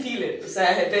can feel it, o sea,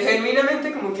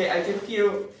 genuinamente como que I can feel,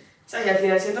 o sea, y al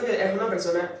final siento que es una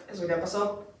persona, eso, que ha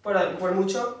pasado por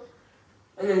mucho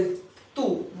en el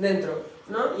tú, dentro,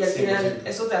 ¿no? Y al final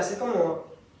eso te hace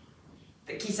como,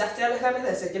 quizás te da las ganas de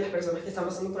hacer que las personas que están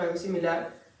pasando por algo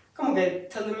similar, como que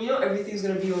tell them, you know, everything's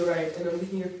gonna be alright and I'm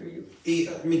here for you. Y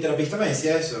mi terapista me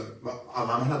decía eso,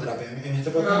 amamos la terapia, en este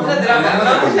podcast Amamos la terapia.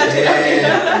 Amamos la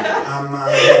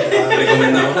terapia.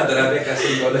 Recomendamos la terapia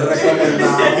casi en todos los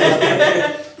Recomendamos la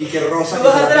terapia. Y que Rosa... ¿Tú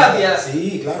vas a terapia?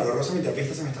 Sí, claro, Rosa, mi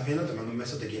terapista, si me estás viendo, te mando un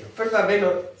beso, te quiero. Por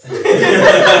favor,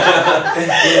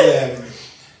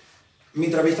 Mi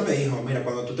terapista me dijo, mira,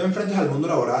 cuando tú te enfrentes al mundo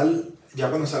laboral, ya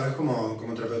cuando salgas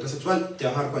como terapeuta sexual, te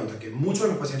vas a dar cuenta que muchos de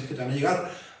los pacientes que te van a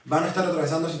llegar van a estar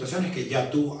atravesando situaciones que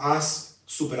ya tú has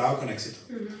superado con éxito.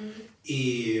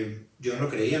 Y yo no lo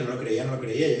creía. Yo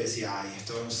decía, ay,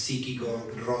 esto es psíquico,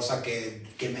 Rosa, ¿qué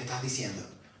me estás diciendo?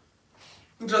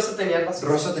 Rosa tenía razón.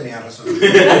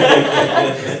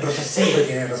 Rosa siempre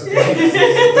tiene razón.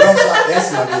 Rosa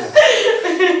es la vida.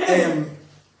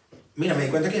 Mira, me di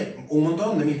cuenta que un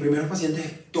montón de mis primeros pacientes,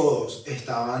 todos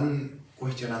estaban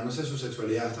cuestionándose su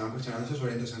sexualidad, estaban cuestionándose su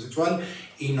orientación sexual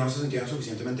y no se sentían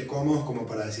suficientemente cómodos como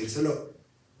para decírselo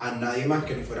a nadie más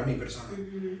que no fuera mi persona.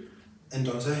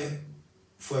 Entonces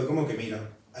fue como que, mira,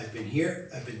 I've been here,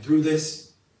 I've been through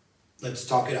this, let's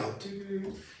talk it out.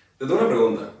 Yo tengo una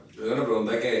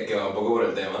pregunta que va un poco por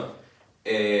el tema.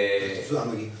 Estoy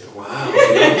sudando aquí. Wow,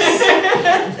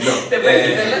 Dios. No, Te puedes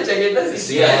quitar la chaqueta si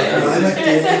sí,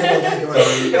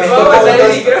 Te puedo botar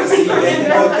el micrófono. Sí,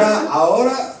 este podcast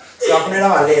ahora se va a poner a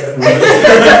valer.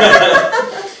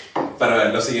 Para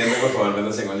ver lo siguiente, por favor,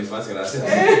 métanse en OnlyFans, gracias.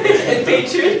 El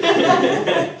Patreon.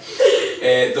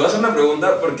 Te voy a hacer una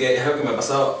pregunta porque es algo que me ha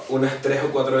pasado unas 3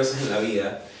 o 4 veces en la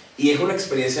vida y es una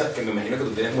experiencia que me imagino que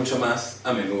tú tienes mucho más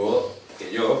a menudo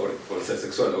que yo, por ser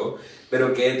sexólogo,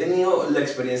 pero que he tenido la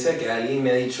experiencia de que alguien me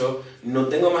ha dicho, no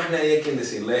tengo más nadie a quien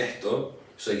decirle esto,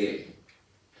 soy gay.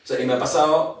 O sea, y me ha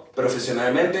pasado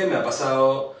profesionalmente, me ha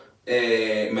pasado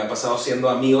siendo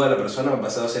amigo de la persona, me ha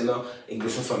pasado siendo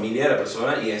incluso familia de la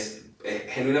persona y es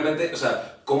genuinamente, o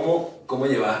sea, ¿cómo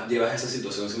llevas esa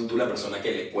situación siendo tú la persona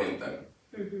que le cuentan?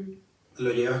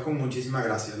 Lo llevas con muchísima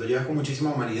gracia, lo llevas con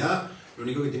muchísima humanidad. Lo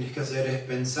único que tienes que hacer es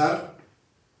pensar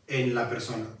en la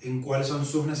persona, en cuáles son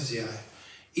sus necesidades.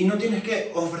 Y no tienes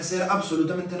que ofrecer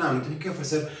absolutamente nada, no tienes que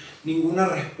ofrecer ninguna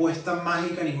respuesta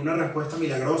mágica, ninguna respuesta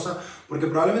milagrosa, porque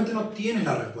probablemente no tienes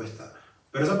la respuesta.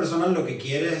 Pero esa persona lo que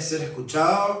quiere es ser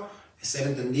escuchado, es ser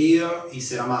entendido y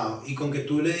ser amado. Y con que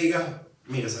tú le digas,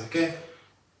 mira, ¿sabes qué?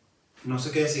 No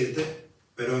sé qué decirte,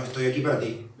 pero estoy aquí para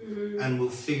ti. And we'll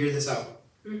figure this out.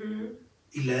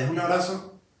 Y le des un abrazo,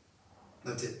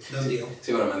 that's it, done deal.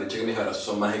 Sí, bueno, me han dicho que mis abrazos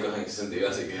son mágicos en ese sentido,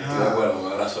 así que estoy de acuerdo,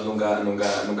 un abrazo nunca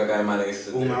cae mal en ese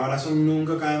sentido. Un abrazo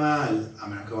nunca cae mal, a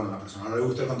menos que bueno, a la persona no le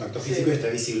guste el contacto físico y esté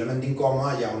visiblemente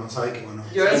incómoda, ya uno sabe que bueno.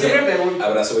 Yo siempre pregunto,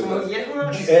 abrazo ¿cómo quieres un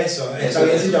abrazo? Eso, está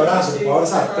bien si te abrazo, te puedo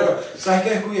abrazar, Ajá. pero ¿sabes qué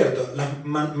he descubierto? La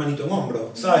manito en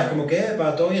hombro, ¿sabes? Como que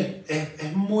va todo bien,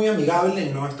 es muy amigable,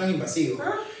 no es tan invasivo.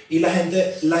 Y la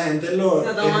gente lo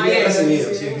Lo toma es bien bien, recibido,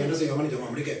 sí. sí, es bien recibido manito en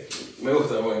hombro y que... Me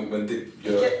gusta, buen tip.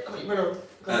 Yo... Es que, bueno,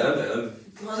 Adelante.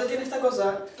 José tiene esta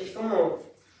cosa que es como,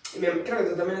 y creo que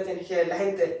tú también la tienes, que la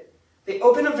gente, they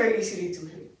open up very easily to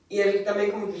him. Y él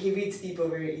también como que he reads people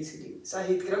very easily. O sea,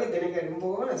 creo que tiene que ver un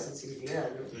poco con la sensibilidad,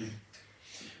 ¿no? Sí.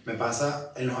 Me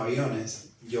pasa en los aviones.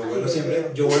 Yo vuelo Dios siempre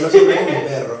mío. con mi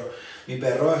perro. Mi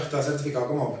perro está certificado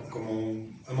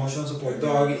como Emotion Support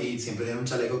Dog y siempre tiene un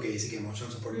chaleco que dice que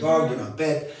Emotion Support Dog, do not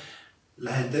pet.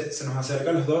 La gente se nos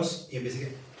acerca a los dos y empieza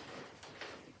que...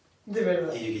 De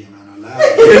verdad. Y yo que ya me van a hablar.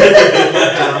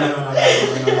 Ya me van a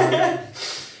hablar.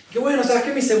 Qué bueno, sabes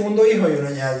que mi segundo hijo, y uno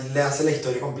ya le hace la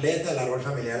historia completa, el árbol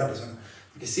familiar de la persona.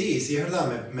 Porque sí, es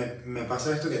verdad, me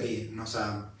pasa esto que a ti. O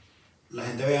sea, la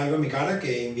gente ve algo en mi cara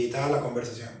que invita a la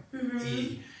conversación.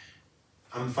 Y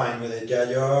I'm fine with it. Ya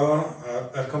yo,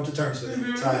 I've come to terms with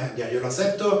it. ¿Sabes? Ya yo lo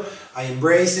acepto, I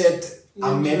embrace it.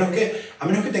 A menos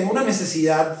que tenga una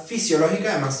necesidad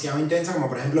fisiológica demasiado intensa, como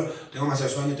por ejemplo, tengo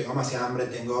demasiado sueño, tengo demasiada hambre,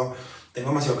 tengo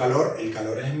demasiado calor. El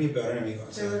calor es mi peor enemigo,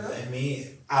 o sea, es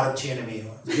mi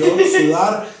archienemigo. Yo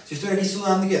sudar, si estuviera aquí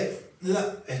sudando,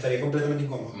 estaría completamente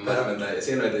incómodo.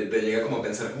 Sí, no, te llega como a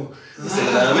pensar como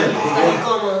desesperadamente.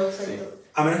 Incómodo, exacto.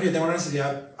 A menos que yo tenga una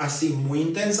necesidad así muy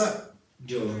intensa,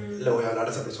 yo le voy a hablar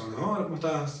a esa persona. Hola, ¿cómo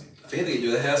estás? Fíjate que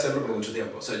yo dejé de hacerlo por mucho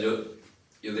tiempo. O sea,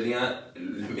 yo tenía,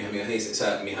 mis amigos me dicen, o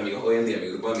sea, mis amigos hoy en día, mi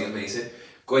grupo de amigos me dice,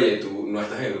 oye, tú no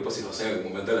estás en el grupo si José en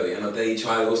algún momento de la vida no te ha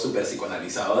dicho algo súper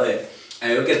psicoanalizado de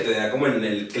algo que te da como en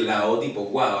el clavo, tipo,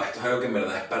 wow, esto es algo que en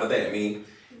verdad es parte de mí.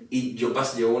 Y yo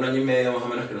llevo 1 año y medio más o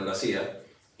menos que no lo hacía.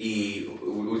 Y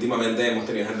últimamente hemos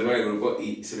tenido gente nueva en el grupo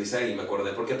y se lo hice y me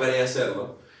acordé por qué paré de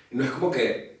hacerlo. Y no es como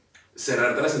que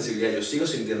cerrarte la sensibilidad, yo sigo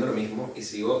sintiendo lo mismo y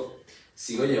sigo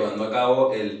llevando a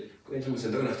cabo el, coño, me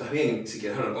siento que no estás bien, si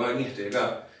quieres hablar con alguien estoy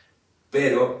acá.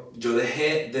 Pero yo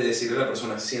dejé de decirle a la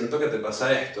persona, siento que te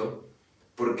pasa esto,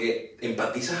 porque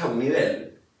empatizas a un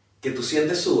nivel que tú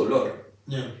sientes su dolor.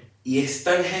 Yeah. Y es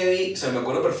tan heavy, o sea, me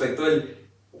acuerdo perfecto del,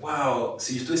 wow,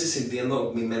 si yo estuviese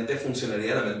sintiendo, mi mente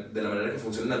funcionaría de la manera que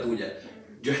funciona la tuya.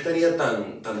 Yo estaría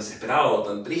tan desesperado,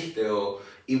 tan triste, o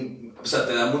sea,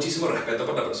 te da muchísimo respeto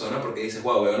por la persona porque dices,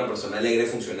 wow, veo a una persona alegre,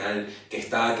 funcional,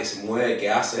 que se mueve, que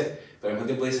hace, pero al mismo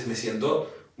tiempo dices, me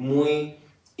siento muy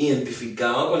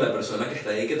identificado con la persona que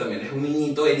está ahí, que también es un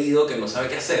niñito herido que no sabe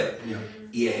qué hacer. Yeah.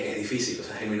 Y es difícil, o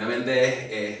sea,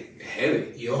 genuinamente es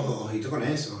heavy. Y ojito con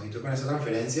esa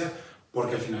transferencia,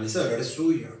 porque al final ese dolor es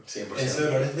suyo. 100%. Ese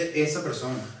dolor es de esa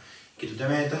persona. Que tú te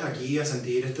metas aquí a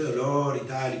sentir este dolor y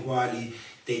tal y cual, y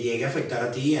te llegue a afectar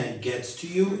a ti and it gets to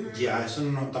you, ya eso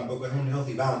tampoco es un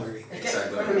healthy boundary. Es que,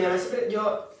 Exacto. bueno, mi mamá siempre,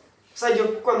 yo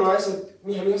cuando hago eso,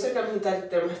 mis amigos cercanos y tal,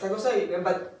 tenemos esta cosa y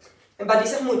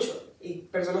empatizas mucho. Y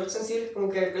personas sensibles, como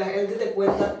que la gente te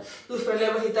cuenta tus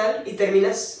problemas y tal, y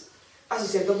terminas hasta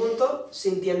cierto punto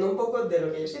sintiendo un poco de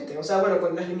lo que ellos sienten. O sea, bueno,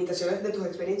 con las limitaciones de tus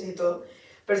experiencias y todo.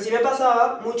 Pero sí me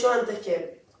pasaba mucho antes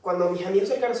que cuando mis amigos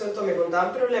cercanos sobre todo me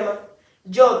contaban problemas,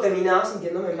 yo terminaba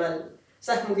sintiéndome mal.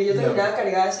 ¿Sabes? Como que yo terminaba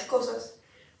cargada de esas cosas.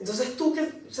 Entonces tú que,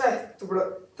 ¿sabes? Tú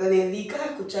te dedicas a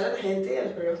escuchar a la gente y a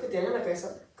los problemas que tienen en la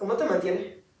cabeza. ¿Cómo te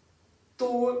mantienes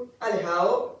tú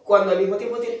alejado cuando al mismo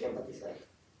tiempo tienes que empatizar?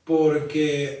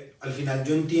 Porque al final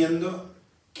yo entiendo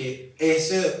que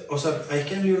o sea, es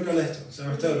que hay un libro que habla de esto, o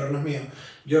sea, este dolor no es mío.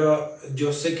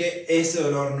 Yo sé que ese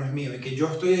dolor no es mío y que yo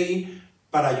estoy ahí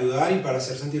para ayudar y para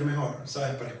hacer sentir mejor,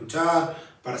 ¿sabes? Para escuchar,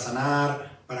 para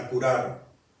sanar, para curar,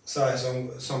 ¿sabes?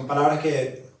 Son palabras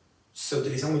que se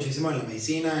utilizan muchísimo en la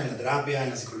medicina, en la terapia,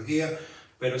 en la psicología,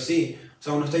 pero sí, o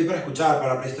sea, uno está ahí para escuchar,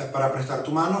 para prestar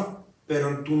tu mano,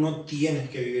 pero tú no tienes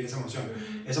que vivir esa emoción.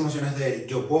 Esa emoción es de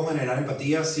yo puedo generar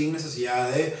empatía sin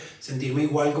necesidad de sentirme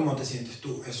igual como te sientes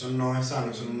tú. Eso no es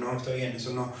sano, eso no está bien,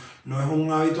 eso no es un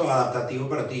hábito adaptativo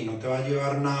para ti, no te va a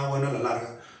llevar nada bueno a la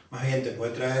larga. Más bien te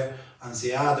puede traer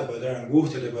ansiedad, te puede traer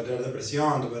angustia, te puede traer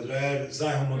depresión, te puede traer,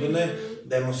 ¿sabes? Un montón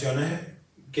de emociones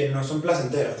que no son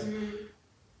placenteras,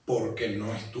 porque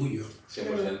no es tuyo.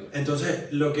 100%.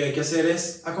 Entonces, lo que hay que hacer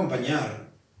es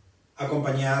acompañar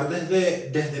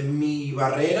desde mi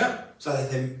barrera, o sea,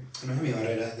 no es mi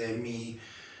barrera, desde mi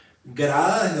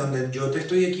grada, desde donde yo te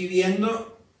estoy aquí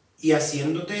viendo y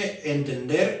haciéndote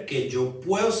entender que yo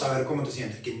puedo saber cómo te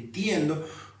sientes, que entiendo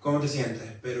cómo te sientes,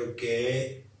 pero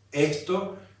que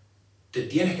esto te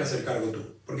tienes que hacer cargo tú.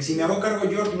 Porque si me hago cargo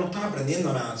yo, tú no estás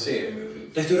aprendiendo nada. Sí.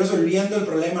 Te estoy resolviendo el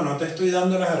problema, no te estoy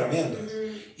dando las herramientas.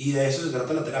 Y de eso se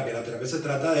trata la terapia. La terapia se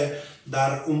trata de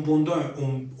dar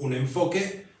un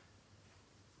enfoque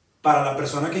para la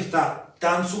persona que está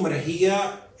tan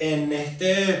sumergida en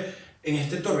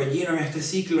este torbellino, en este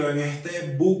ciclo, en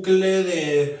este bucle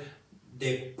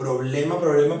de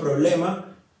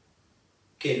problema,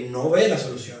 que no ve la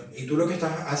solución. Y tú lo que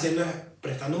estás haciendo es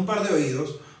prestando un par de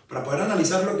oídos para poder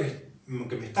analizar lo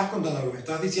que me estás contando, lo que me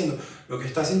estás diciendo, lo que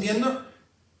estás sintiendo,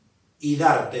 y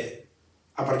darte,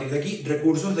 a partir de aquí,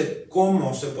 recursos de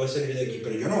cómo se puede salir de aquí.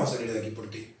 Pero yo no voy a salir de aquí por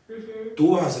ti.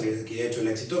 Tú vas a salir de aquí. De hecho, el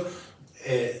éxito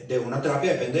de una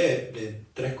terapia depende de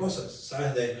 3 cosas,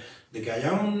 ¿sabes? De que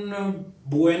haya una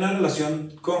buena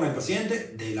relación con el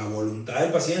paciente, de la voluntad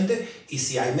del paciente, y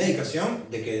si hay medicación,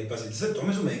 de que el paciente se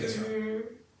tome su medicación.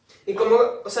 Y como,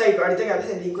 o sea, y ahorita que hablas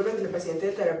del vínculo entre el paciente y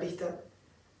el terapista,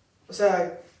 O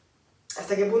sea,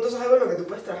 ¿hasta qué punto eso es algo en lo que tú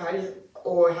puedes trabajar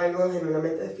o es algo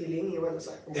genuinamente de feeling y bueno,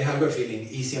 ¿sabes? Es algo de feeling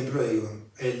y siempre lo digo,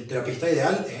 el terapista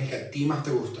ideal es el que a ti más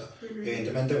te gusta.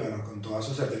 Evidentemente, bueno, con todas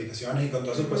sus certificaciones y con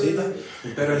todas sus cositas,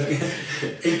 pero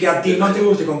el que a ti más te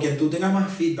guste, con quien tú tengas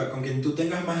más feedback, con quien tú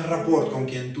tengas más rapport, con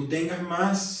quien tú tengas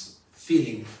más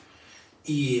feeling.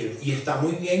 Y está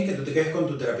muy bien que tú te quedes con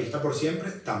tu terapista por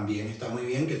siempre, también está muy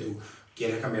bien que tú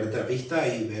quieras cambiar de terapista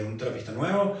y ver un terapista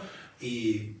nuevo.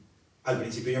 Y al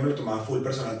principio yo me lo tomaba full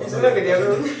personal.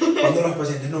 Cuando los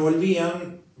pacientes no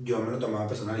volvían, yo me lo tomaba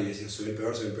personal y decía, soy el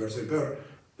peor, soy el peor, soy el peor.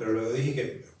 Pero luego dije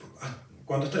que,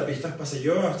 ¿cuántos terapistas pasé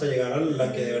yo hasta llegar a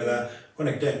la que de verdad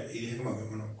conecté? Y dije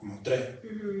como 3,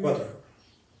 4.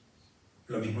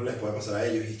 Lo mismo les puede pasar a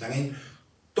ellos y están en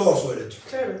todo su derecho.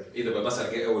 Claro. Y te puede pasar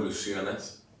que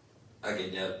evolucionas a que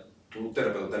ya tu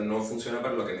terapeuta no funciona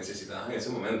para lo que necesitabas en ese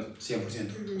momento.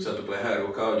 100%. O sea, tú puedes haber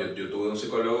buscado, yo tuve un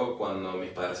psicólogo cuando mis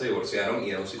padres se divorciaron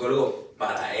y era un psicólogo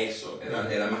para eso.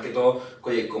 Era más que todo,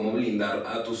 oye, cómo blindar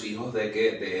a tus hijos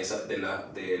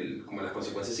como las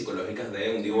consecuencias psicológicas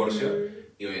de un divorcio.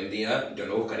 Y hoy en día yo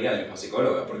no buscaría a la misma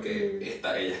psicóloga porque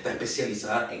ella está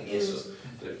especializada en eso.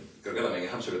 Entonces, creo que también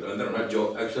es absolutamente normal.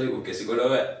 Yo busqué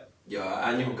psicóloga, llevaba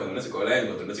años buscando una psicóloga y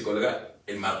encontré una psicóloga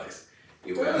el martes.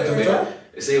 Y voy a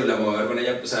sí, la voy a ver con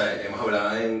ella, o sea, hemos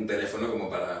hablado en teléfono como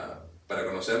para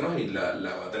conocernos y la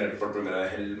voy a tener por primera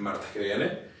vez el martes que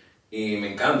viene. Y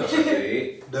me encanta, o sea,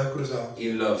 estoy Dos cruzados.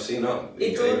 in love, sí, ¿no?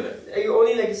 ¿Y tú, are you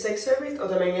only like sex therapist o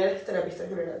también eres terapista en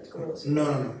general?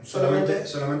 No.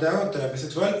 Solamente hago terapia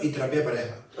sexual y terapia de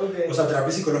pareja. Okay. O sea,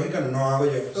 terapia psicológica no hago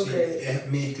yo. Okay. Sí,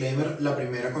 mi disclaimer, la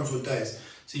primera consulta es,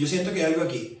 si yo siento que hay algo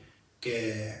aquí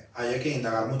que haya que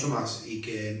indagar mucho más y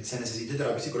que se necesite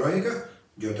terapia psicológica,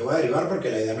 yo te voy a derivar porque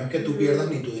la idea no es que tú pierdas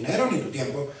ni tu dinero ni tu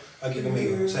tiempo aquí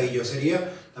conmigo. O sea, y yo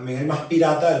sería también el más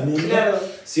pirata del mundo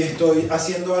si estoy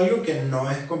haciendo algo que no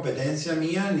es competencia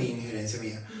mía ni injerencia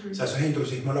mía. O sea, eso es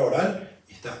intrusismo laboral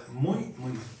y está muy,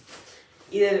 muy mal.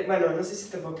 Y bueno, no sé si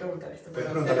te puedo preguntar esto. Puedes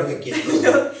preguntar lo que quieras.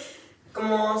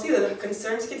 Como, sí, de los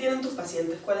concerns que tienen tus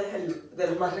pacientes, ¿cuál es el de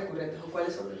los más recurrentes o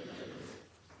cuáles son los más recurrentes?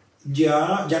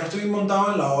 Ya no estoy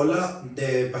montado en la ola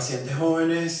de pacientes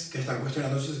jóvenes que están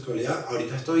cuestionando su sexualidad.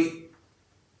 Ahorita estoy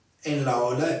en la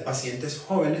ola de pacientes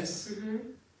jóvenes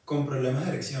con problemas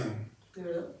de erección. ¿De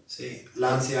verdad? Sí,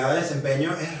 la ansiedad de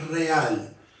desempeño es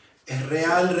real. Es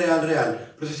real.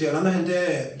 Pero si estoy hablando de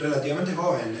gente relativamente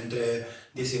joven, entre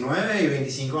 19 y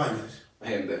 25 años.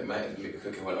 Gente,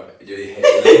 que bueno, yo dije,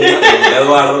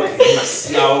 Eduardo, que es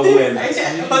demasiado bueno.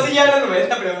 José ya hablándome de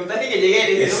esta pregunta es que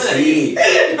llegué y dije, sí.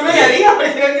 No me la digas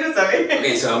porque no quiero saber. Ok,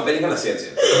 se va un pelín a la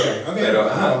ciencia. Okay, pero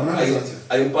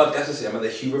hay un podcast que se llama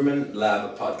The Huberman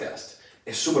Lab Podcast.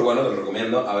 Es súper bueno, te lo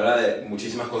recomiendo. Habla de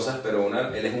muchísimas cosas, pero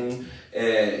él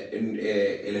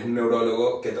es un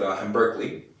neurólogo que trabaja en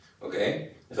Berkeley. ¿Ok?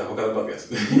 ¿Estás buscando el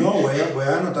podcast? No, voy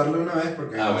a anotarlo una vez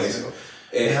porque... buenísimo.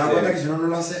 Me he dado cuenta que si uno no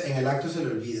lo hace en el acto se le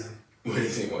olvida.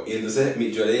 Buenísimo. Y entonces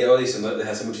yo le llevo diciendo desde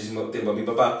hace muchísimo tiempo a mi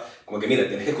papá, como que mira,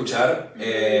 tienes que escuchar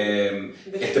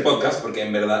este podcast porque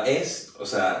en verdad es, o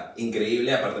sea,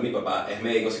 increíble. Aparte mi papá es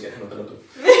médico, si quieres anótalo tú.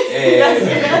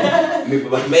 Mi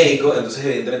papá es médico, entonces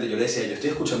evidentemente yo le decía, yo estoy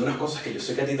escuchando unas cosas que yo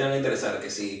sé que a ti te van a interesar, que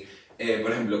si,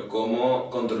 por ejemplo, cómo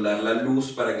controlar la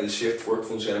luz para que el shift work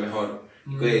funcione mejor.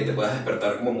 Que te puedas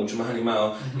despertar como mucho más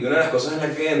animado. Y una de las cosas en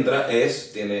las que entra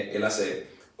es, él hace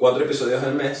 4 episodios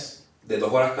al mes, de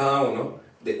 2 horas cada uno,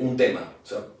 de un tema. O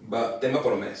sea, va tema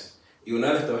por mes. Y uno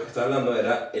de los temas que está hablando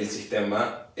era el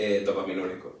sistema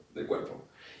dopaminúrgico del cuerpo.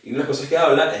 Y una de las cosas que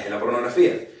habla es de la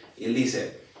pornografía. Y él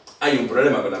dice, hay un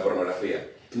problema con la pornografía.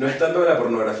 No es tanto que la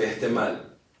pornografía esté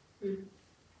mal,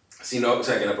 sino, o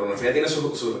sea, que la pornografía tiene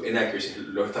sus inaccuracies.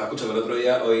 Lo estaba escuchando el otro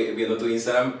día, hoy viendo tu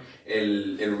Instagram,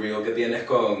 el reel que tienes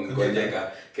con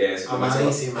Yeka, que es como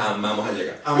amamos a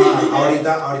Yeka.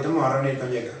 Ahorita me voy a reunir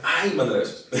con Yeka. Ay, mándale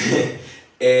besos.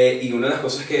 Y una de las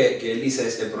cosas que él dice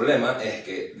es que el problema es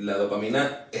que la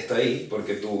dopamina está ahí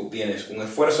porque tú tienes un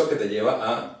esfuerzo que te lleva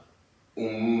a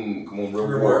como un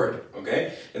reward, ¿ok?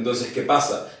 Entonces, ¿qué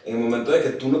pasa? En el momento de que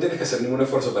tú no tienes que hacer ningún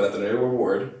esfuerzo para tener el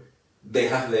reward,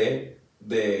 dejas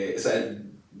o sea,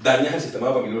 dañas el sistema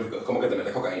dopaminúrgico, es como que te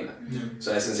metes cocaína. O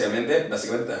sea, básicamente te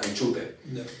das un chute.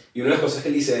 Y una de las cosas que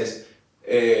él dice es,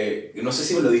 no sé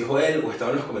si me lo dijo él o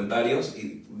estaba en los comentarios,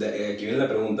 y aquí viene la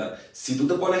pregunta, si tú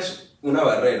te pones una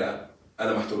barrera a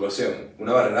la masturbación,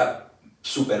 una barrera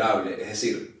superable, es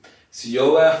decir, si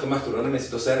yo voy a masturbarme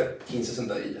necesito hacer 15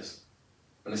 sentadillas,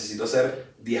 o necesito hacer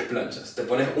 10 planchas, te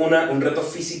pones un reto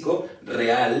físico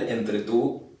real entre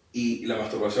tú y la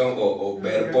masturbación o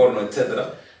ver porno, etc.,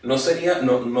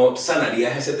 no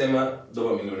sanarías ese tema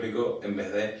dopaminúrgico en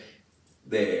vez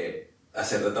de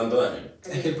hacerte tanto daño.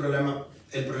 Es que el problema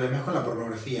es con la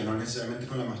pornografía, no necesariamente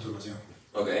con la masturbación.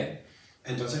 Ok.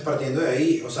 Entonces, partiendo de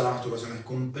ahí, o sea, la masturbación es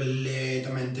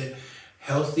completamente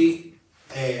healthy.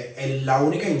 La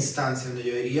única instancia donde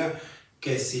yo diría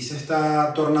que sí se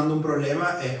está tornando un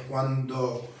problema es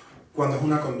cuando es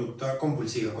una conducta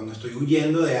compulsiva, cuando estoy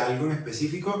huyendo de algo en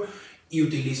específico y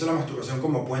utilizo la masturbación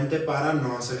como puente para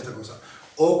no hacer esta cosa.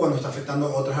 O cuando está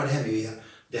afectando otras áreas de mi vida.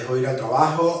 Dejo de ir al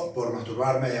trabajo por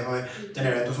masturbarme, dejo de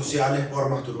tener eventos sociales por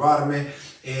masturbarme,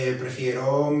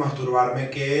 prefiero masturbarme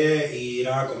que ir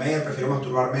a comer, prefiero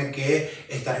masturbarme que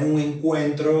estar en un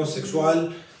encuentro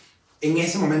sexual. En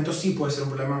ese momento sí puede ser un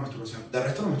problema la masturbación. De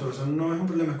resto, la masturbación no es un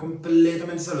problema, es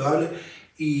completamente saludable.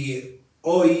 Y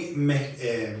hoy me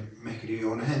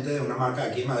escribió una gente de una marca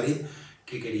aquí en Madrid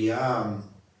que quería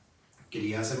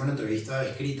hacer una entrevista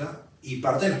escrita y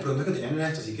parte de las preguntas que tenían era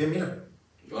esto, así que mira.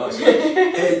 Wow, sí.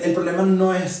 El problema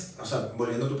no es, o sea,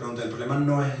 volviendo a tu pregunta, el problema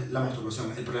no es la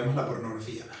masturbación, el problema es la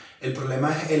pornografía. El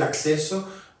problema es el acceso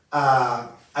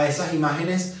a esas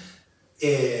imágenes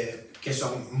que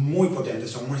son muy potentes,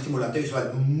 son un estimulante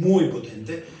visual muy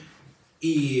potente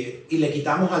y le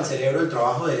quitamos al cerebro el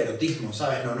trabajo del erotismo,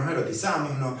 ¿sabes? No nos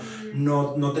erotizamos,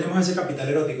 no tenemos ese capital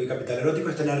erótico, y capital erótico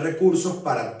es tener recursos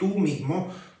para tú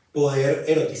mismo poder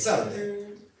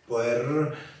erotizarte,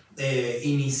 poder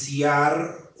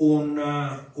iniciar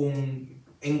un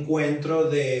encuentro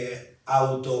de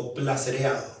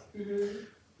autoplacereado.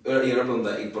 Bueno, y una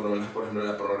pregunta, y por lo menos, por ejemplo,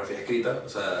 la pornografía escrita, o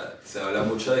sea, se habla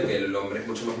mucho de que el hombre es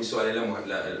mucho más visual y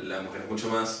la mujer es mucho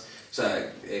más, o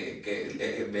sea,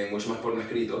 que ve mucho más porno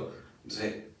escrito,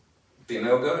 entonces, ¿tiene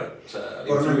algo que ver? O sea,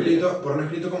 porno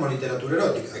escrito como literatura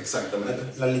erótica.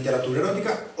 Exactamente. La literatura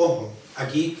erótica, ojo,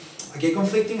 aquí hay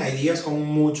conflicting ideas con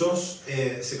muchos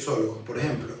sexólogos. Por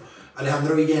ejemplo,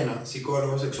 Alejandro Villena,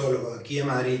 psicólogo, sexólogo aquí en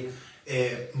Madrid,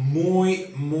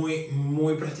 muy, muy,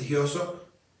 muy prestigioso.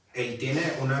 Él tiene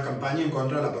una campaña en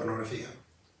contra de la pornografía.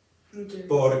 Okay.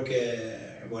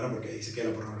 Porque dice que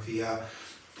la pornografía,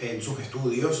 en sus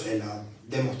estudios, él ha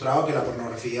demostrado que la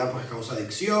pornografía pues causa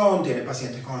adicción, tiene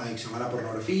pacientes con adicción a la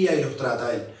pornografía y los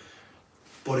trata él.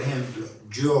 Por ejemplo,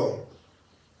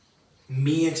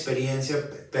 mi experiencia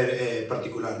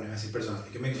particular, no voy a decir personal,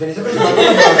 que mi experiencia personal,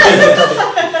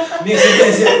 mi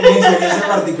experiencia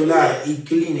particular y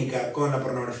clínica con la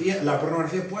pornografía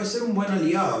puede ser un buen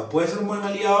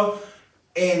aliado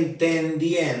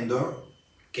entendiendo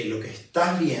que lo que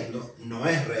estás viendo no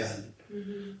es real.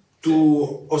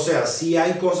 O sea, sí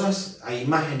hay cosas, hay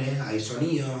imágenes, hay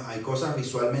sonidos, hay cosas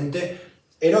visualmente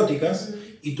eróticas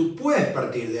y tú puedes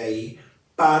partir de ahí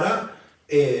para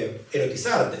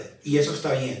erotizarte y eso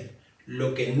está bien.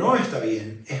 Lo que no está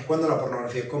bien es cuando la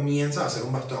pornografía comienza a ser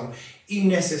un bastón y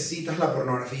necesitas la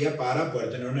pornografía para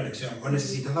poder tener una erección, o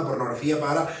necesitas la pornografía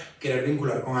para querer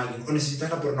vincular con alguien, o necesitas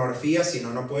la pornografía si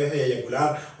no puedes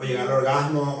eyacular o llegar al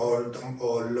orgasmo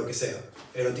o lo que sea.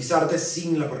 Erotizarte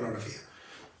sin la pornografía.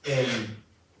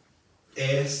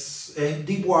 Es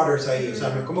deep waters ahí, o sea,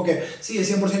 no es como que sí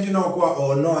es 100% inocua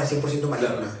o no es 100%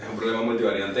 maligna. Claro, es un problema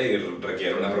multivariante y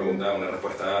requiere una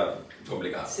respuesta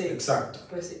complicada. Sí. Exacto.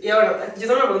 Pues sí. Y ahora, yo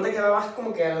tengo una pregunta que va más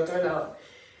como que al otro lado.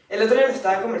 El otro día me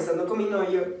estaba conversando con mi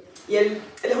novio y él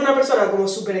es una persona como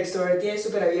súper extrovertida y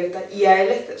súper abierta y a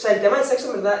él, o sea, el tema del sexo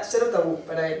en verdad cero tabú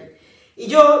para él. Y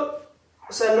yo,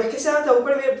 o sea, no es que sea tabú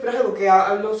para mí, pero es algo que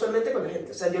hablo usualmente con la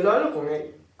gente, o sea, yo lo hablo con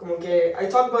él. Como que I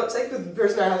talk about sex with the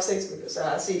person I have sex with, o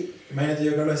sea, así. Imagínate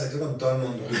yo que hablo de sexo con todo el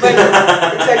mundo. Bueno,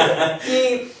 exacto.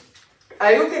 Y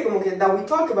algo que como que that we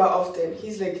talk about often,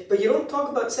 he's like, but you don't talk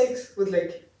about sex with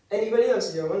like anybody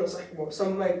else. Y yo, bueno, o sea, como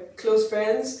some of my close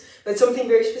friends, but something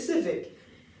very specific.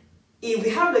 Y we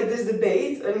have like this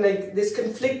debate and like this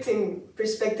conflicting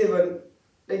perspective on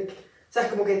like, o sea,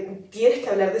 como que tienes que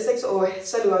hablar de sexo o es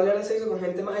saludable hablar de sexo con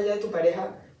gente más allá de tu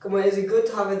pareja. Como, is it good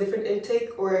to have a different intake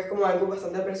o es como algo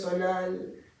bastante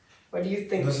personal? What do you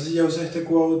think? No sé si ya usé este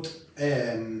quote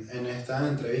en esta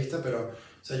entrevista, pero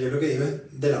o sea, yo lo que digo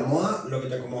es de la moda lo que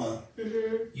te acomoda.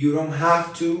 You don't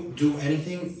have to do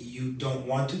anything you don't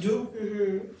want to do.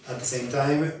 At the same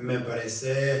time, me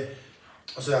parece,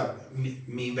 o sea,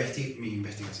 mi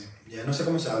investigación. Ya no sé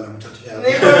cómo se habla, muchachos. Ya, no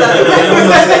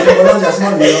importa. Ya se me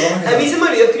olvidó. A mí se me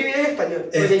olvidó escribir en español.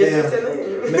 Porque yo estoy haciendo...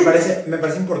 me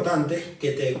parece importante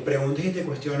que te preguntes y te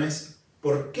cuestiones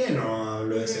por qué no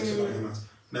hablo de sexo con los demás.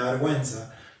 Me da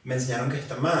vergüenza, me enseñaron que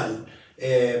está mal.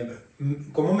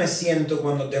 ¿Cómo me siento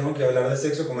cuando tengo que hablar de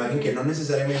sexo con alguien que no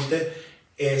necesariamente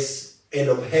es el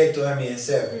objeto de mi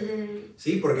deseo?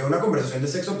 ¿Sí? Porque una conversación de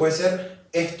sexo puede ser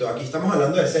esto, aquí estamos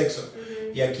hablando de sexo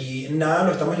y aquí nada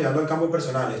lo estamos llevando al campo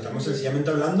personal, estamos sencillamente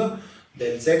hablando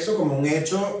del sexo como un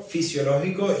hecho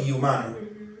fisiológico y humano.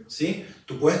 ¿sí?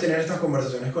 Tú puedes tener estas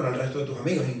conversaciones con el resto de tus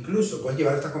amigos, incluso puedes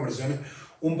llevar estas conversaciones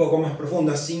un poco más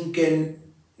profundas sin que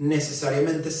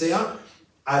necesariamente sea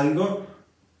algo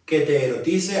que te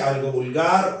erotice, algo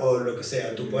vulgar o lo que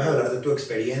sea. Tú puedes hablar de tu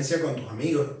experiencia con tus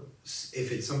amigos,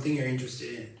 if it's something you're interested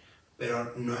in,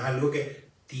 pero no es algo que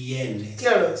tienes que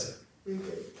hacer.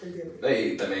 Entiendo.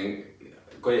 Y también,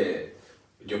 oye,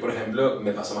 yo por ejemplo,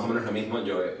 me pasa más o menos lo mismo.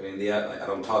 Yo hoy en día, I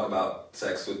don't talk about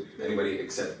sex with anybody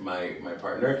except my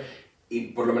partner.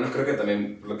 Y por lo menos creo que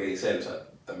también lo que dice él, o sea,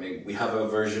 también we have a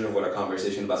version of what a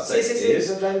conversation about sex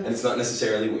is, and it's not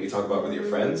necessarily what you talk about with your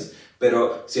friends.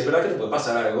 Pero si es verdad que te puede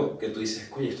pasar algo que tú dices,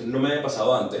 oye, esto no me había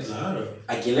pasado antes. Claro.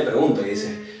 ¿A quién le pregunto? Y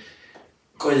dices,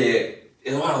 oye,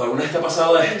 Eduardo, ¿alguna vez te ha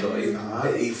pasado esto?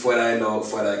 Y fuera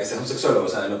de que seas un sexólogo, o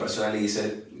sea, de lo personal, y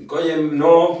dices, oye,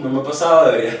 no me ha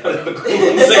pasado, debería hablar con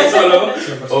un sexólogo.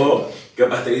 100%. O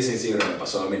capaz te dicen, sí, pero me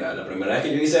pasó, mira, la primera vez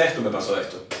que yo hice esto, me pasó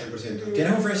esto. 100%.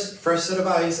 Tienes un fresh set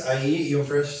of eyes ahí y un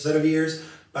fresh set of ears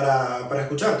para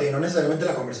escucharte, y no necesariamente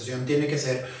la conversación tiene que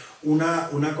ser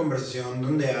una conversación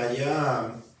donde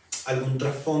haya algún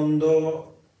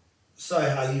trasfondo, ¿sabes?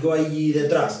 Algo allí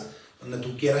detrás, donde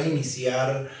tú quieras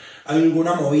iniciar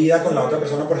alguna movida con la otra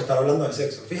persona por estar hablando de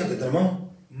sexo. Fíjate, tenemos...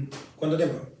 ¿Cuánto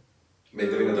tiempo?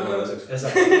 20 minutos hablando de sexo.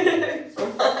 Exacto.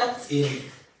 Y...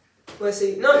 Pues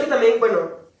sí. No, es que también,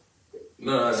 bueno...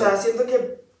 No. O sea, siento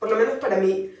que, por lo menos para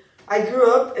mí, I grew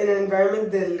up in an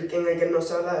environment en el que no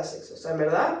se habla de sexo. O sea, en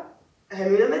verdad,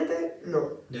 genuinamente,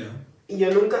 no. Yeah. Y yo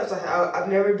nunca, o sea, I've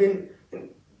never been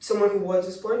someone who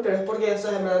watches porn, pero es porque, o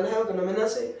sea, en verdad es algo que no me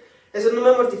nace. Eso no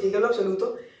me mortifica en lo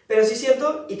absoluto, pero sí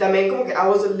siento, y también como que I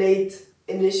was a late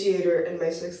initiator in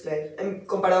my sex life,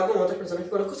 comparado con otras personas que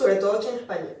conozco, sobre todo aquí en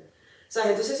España. O sea,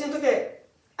 entonces siento que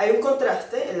hay un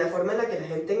contraste en la forma en la que la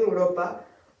gente en Europa,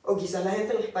 o quizás la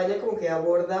gente en España, como que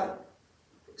aborda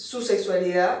su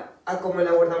sexualidad a como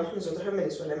la abordamos nosotros en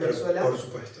Venezuela. En Venezuela, por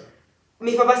supuesto.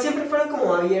 mis papás siempre fueron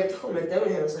como abiertos con el tema, me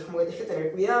dijeron, o sea, como que tienes que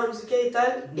tener cuidado, no sé qué y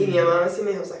tal. Y mi mamá sí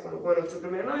me dijo, o sea, como, bueno, tu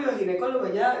primer novio es ginecólogo,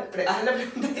 ya, haz la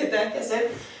pregunta que tengas que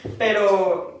hacer.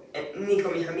 Pero ni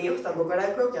con mis amigos tampoco era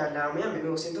algo que hablaba muy a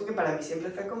menudo. Siento que para mí siempre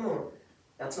fue como,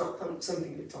 that's not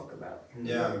something to talk about.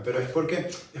 Ya, pero es porque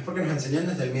nos enseñan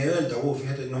desde el miedo del tabú,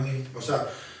 fíjate, o sea,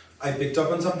 I picked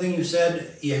up on something you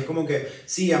said, y es como que,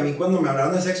 sí, a mí cuando me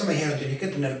hablaron de sexo me dijeron, tienes que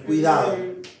tener cuidado.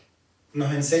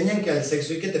 Nos enseñan que al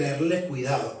sexo hay que tenerle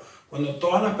cuidado. Cuando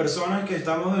todas las personas que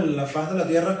estamos en la faz de la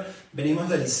tierra venimos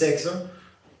del sexo.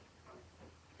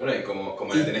 Bueno, y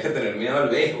como le tienes que tener miedo al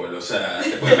béisbol, o sea,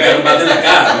 te puedes pegar un bate en la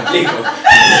cara, me explico.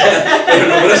 Pero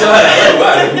no por eso vas a dejar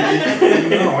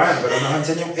igual. No, bueno, pero nos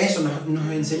enseñan eso,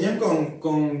 nos enseñan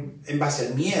en base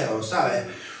al miedo, ¿sabes?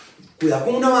 Cuidado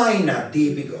con una vaina,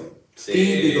 típico.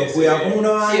 Cuidado con una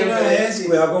vaina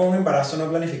cuidado con un embarazo no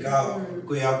planificado.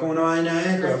 Cuidado con una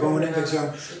vaina cuidado con una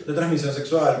infección de transmisión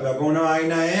sexual. Cuidado con una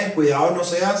vaina cuidado no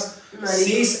seas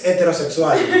cis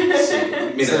heterosexual. Sí.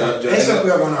 Mira, eso es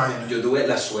cuidado con una vaina. Yo tuve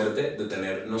la suerte de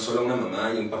tener no solo una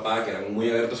mamá y un papá que eran muy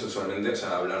abiertos sexualmente, o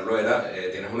sea, hablarlo era,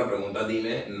 tienes una pregunta,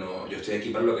 dime, no, yo estoy aquí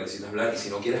para lo que necesitas hablar, y si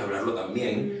no quieres hablarlo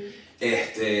también.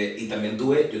 Y también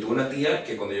yo tuve una tía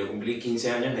que cuando yo cumplí 15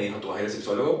 años me dijo, tú vas a ir al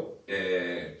sexólogo,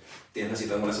 tienes una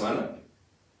cita en una semana,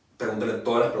 pregúntale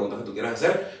todas las preguntas que tú quieras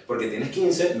hacer, porque tienes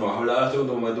 15, no has hablado esto con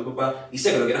tu mamá y tu papá, y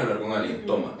sé que lo quieres hablar con alguien.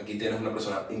 Toma, aquí tienes una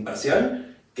persona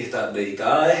imparcial que está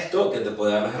dedicada a esto, que te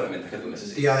puede dar las herramientas que tú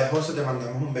necesitas. Tía de José, te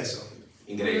mandamos un beso.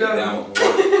 Increíble, te amo.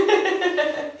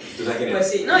 ¿Tú sabes quién es? Pues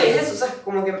sí, no, y es eso, o sea,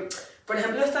 como que, por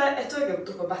ejemplo, esto de que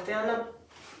tus papás te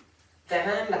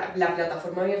dejan la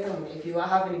plataforma abierta, como if you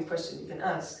have any question, you can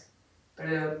ask.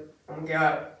 Pero, como que,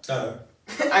 Claro.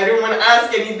 I don't want to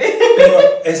ask anything.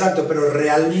 Exacto, pero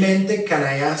realmente can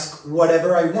I ask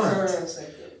whatever I want?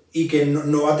 Y que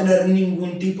no va a tener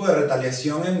ningún tipo de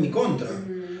retaliación en mi contra.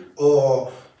 O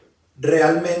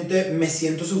realmente me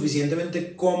siento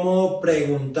suficientemente cómodo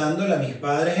preguntándole a mis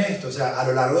padres esto. O sea, a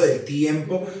lo largo del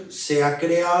tiempo se ha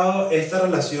creado esta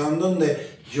relación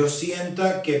donde yo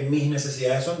sienta que mis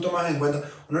necesidades son tomadas en cuenta.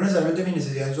 No necesariamente mis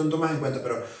necesidades son tomadas en cuenta,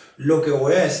 pero lo que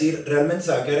voy a decir realmente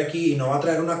se va a quedar aquí y no va a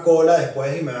traer una cola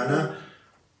después y me van a...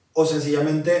 O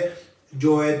sencillamente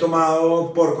yo he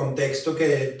tomado por contexto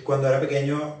que cuando era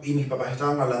pequeño y mis papás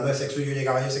estaban hablando de sexo y yo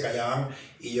llegaba y ellos se callaban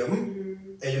y yo,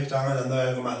 ellos estaban hablando de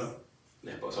algo malo.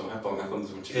 Somos esponjas cuando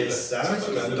somos chiquitos.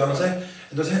 Exacto,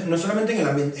 entonces no solamente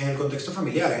en el contexto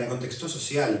familiar, en el contexto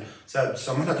social. O sea,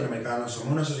 somos latinoamericanos,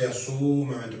 somos una sociedad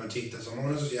sumamente machista, somos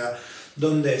una sociedad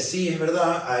donde sí, es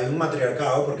verdad, hay un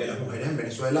matriarcado porque las mujeres en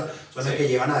Venezuela son las que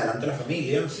llevan adelante la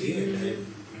familia, ¿sí?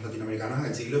 Los latinoamericanos en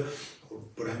el siglo,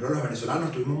 por ejemplo, los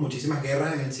venezolanos tuvimos muchísimas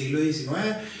guerras en el siglo XIX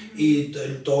y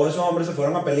todos esos hombres se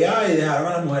fueron a pelear y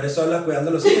dejaron a las mujeres solas cuidando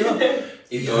a los hijos.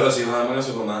 Y todos los hijos aman a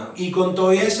su mamá. Y con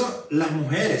todo eso, las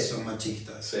mujeres son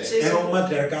machistas. Sí. Es un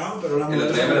matriarcado, pero las El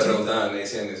mujeres otro día son me lo machistas. preguntaban, me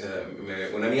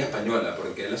decían, una amiga española,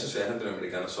 ¿por qué las sociedades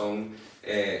latinoamericanas son,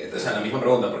 o sea, la misma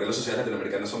pregunta, ¿por qué las sociedades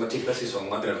latinoamericanas son machistas y son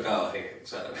matriarcados? O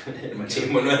sea, el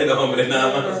machismo no es de los hombres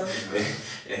nada más,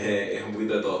 es un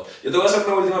poquito de todo. Yo te voy a hacer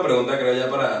una última pregunta, creo ya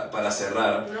para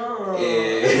cerrar. No. A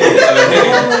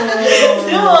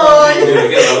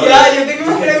Ya, yo tengo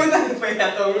más preguntas después,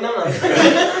 ya tomo una más.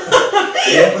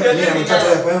 Mira, muchachos,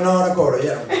 después de una hora cobro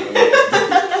ya.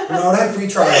 Una hora de free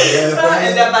trial.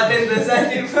 El de la patente, ¿sabes?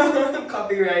 Tipo,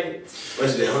 copyright.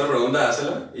 Pues si tienes una pregunta,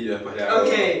 hazla y yo después le hago.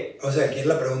 Ok. O sea, aquí es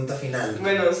la pregunta final.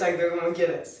 Bueno, exacto, como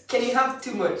quieras. Can you have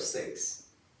too much sex?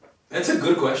 That's a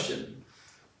good question.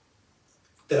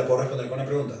 ¿Te la puedo responder con una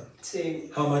pregunta?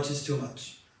 Sí. How much is too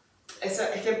much? Eso,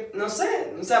 es que, no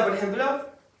sé, o sea, por ejemplo,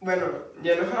 bueno,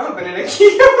 ya nos vamos a poner aquí,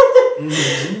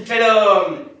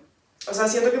 pero, o sea,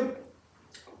 siento que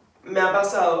me ha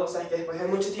pasado, o sea, que después de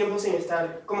mucho tiempo sin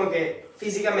estar como que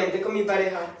físicamente con mi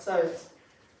pareja, ¿sabes?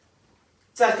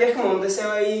 O sea, tienes como un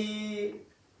deseo ahí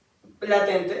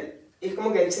latente y es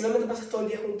como que simplemente pasas todo el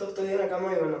día juntos, todo el día en la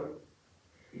cama y bueno.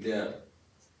 Ya.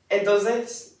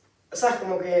 Entonces, o sea, es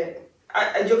como que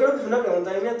yo creo que es una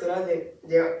pregunta muy natural de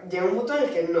llega un punto en el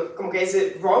que no, como que is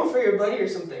it wrong for your body or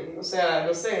something, o sea,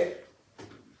 no sé.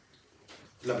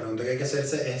 La pregunta que hay que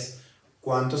hacerse es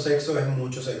 ¿cuánto sexo es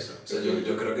mucho sexo? O sea,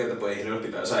 yo creo que te puedes ir al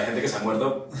hospital. O sea, hay gente que se ha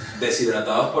muerto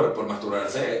deshidratados por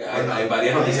masturbarse. Hay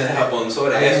varias noticias de Japón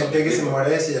sobre hay eso. Hay gente que se muere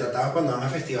deshidratados cuando van a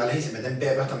festivales y se meten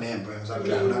pepas también, pues, o sea,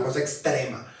 es una cosa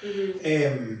extrema.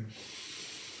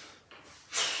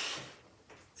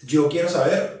 Yo quiero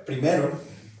saber, primero,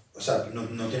 o sea,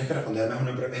 no tienes que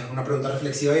responderme, es una pregunta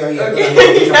reflexiva y abierta.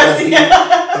 Okay, gracias.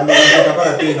 También es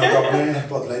para ti, no te voy a poner en el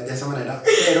spotlight de esa manera,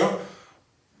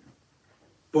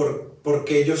 pero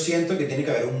porque yo siento que tiene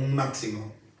que haber un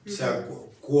máximo. O sea,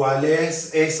 ¿cuál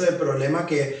es ese problema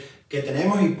que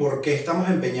tenemos y por qué estamos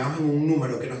empeñados en un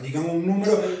número? Que nos digan un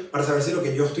número para saber si lo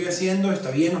que yo estoy haciendo está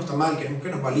bien o está mal. Queremos que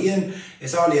nos validen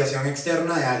esa validación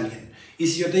externa de alguien. Y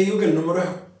si yo te digo que el número es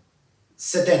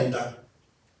 70,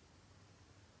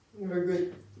 We're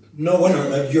good. no, bueno,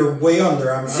 like you're way under.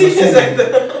 I'm Sí, assuming. exacto.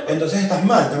 Entonces estás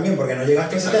mal también porque no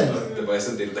llegaste a 70. Te puedes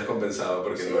sentir descompensado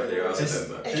porque no has llegado a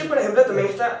 70. Es que, por ejemplo, también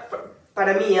está,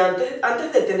 para mí,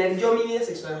 antes de tener yo mi vida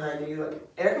sexual individual,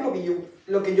 era como que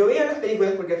lo que yo veía en las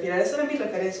películas, porque al final esa era mi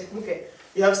referencia, es como que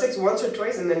you have sex once or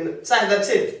twice and then, ¿sabes? That's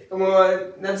it. Como,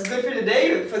 that's good for the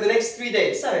day, for the next 3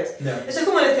 days, ¿sabes? Yeah. Eso es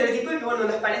como el estereotipo de que, bueno,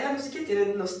 las parejas no sé qué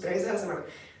tienen, no sé, 3 veces a la semana.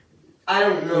 I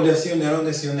don't know. Un día sí, un día no, un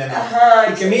día sí, un día no.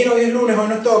 Ajá, Y que mira, hoy es lunes, hoy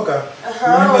nos toca.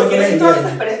 ajá, Lunes, porque miércoles hay y todas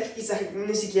estas viernes. parejas que quizás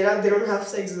ni siquiera they don't have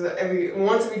sex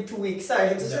once every 2 weeks,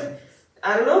 ¿sabes? Entonces, Yeah.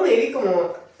 I don't know, maybe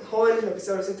como jóvenes, lo que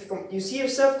sea, adolescentes, como you see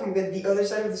yourself como que the other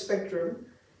side of the spectrum.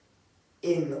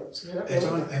 Y no, es una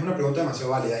pregunta. Es una pregunta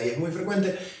demasiado válida y es muy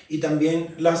frecuente y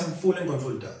también la hacen full en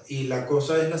consulta. Y la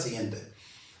cosa es la siguiente.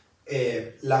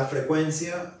 La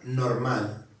frecuencia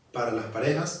normal para las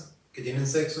parejas que tienen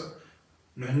sexo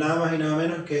no es nada más y nada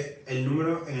menos que el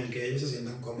número en el que ellos se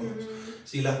sientan cómodos.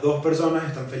 Si las dos personas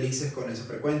están felices con esa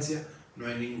frecuencia, no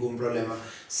hay ningún problema.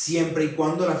 Siempre y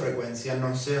cuando la frecuencia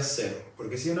no sea cero.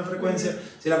 Porque si la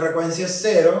frecuencia es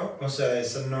cero, o sea,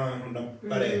 eso no es una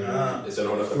pareja Eso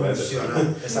no es una frecuencia.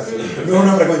 funcional. Exacto. No es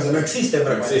una frecuencia, no existe No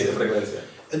frecuencia. existe frecuencia.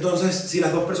 Entonces, si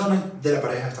las dos personas de la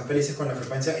pareja están felices con la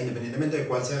frecuencia, independientemente de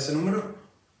cuál sea ese número,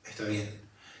 está bien.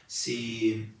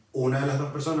 Si una de las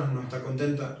dos personas no está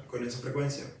contenta con esa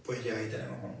frecuencia, pues ya ahí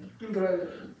tenemos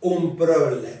un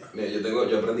problema. Mira,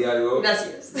 yo aprendí algo.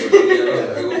 Gracias. Yo aprendí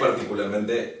algo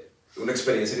particularmente, una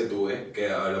experiencia que tuve, que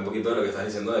habla un poquito de lo que estás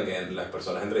diciendo, de que las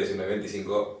personas entre 19 y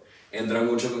 25 entran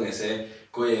mucho con ese,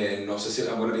 oye, no sé si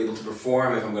I'm going to be able to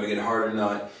perform, if I'm going to get hard or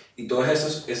not. Y todas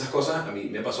esas cosas, a mí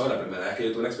me pasó la primera vez que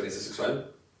yo tuve una experiencia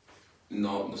sexual,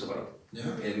 no se paró.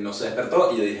 Yeah. No se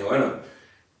despertó y yo dije, bueno,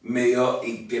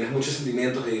 y tienes muchos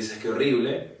sentimientos y dices, qué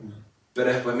horrible.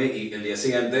 Pero después y el día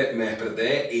siguiente me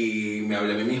desperté y me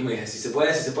hablé a mí mismo y dije, sí se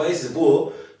puede, sí se puede y sí se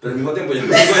pudo. Pero al mismo tiempo yo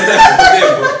me di cuenta después de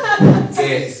un tiempo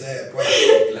que... Sí, se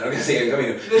puede. Claro que sí, en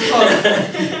camino.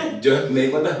 Yo me di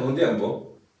cuenta después de un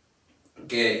tiempo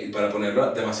que, para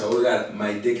ponerlo demasiado vulgar,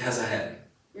 my dick has a head.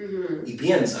 Y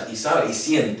piensa, y sabe, y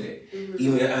siente. Y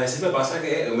a veces me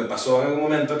pasó en algún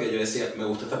momento que yo decía, me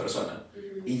gusta esta persona.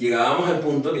 Y llegábamos al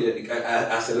punto que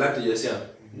a hacer el acto y yo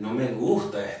decía, no me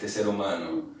gusta este ser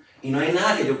humano. y no hay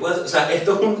nada que yo pueda hacer. O sea,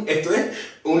 esto es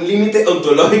un límite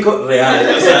ontológico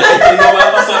real. O sea, esto no va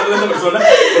a pasar con esta persona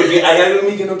porque hay algo en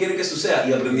mí que no quiere que suceda.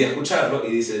 Y aprendí a escucharlo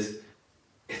y dices,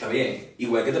 está bien.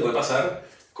 Igual que te puede pasar,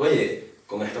 oye,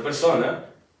 con esta persona,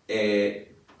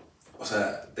 o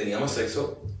sea, teníamos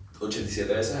sexo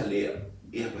 87 veces al día.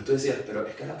 Y después tú decías, pero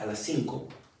es que a las 5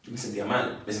 yo me sentía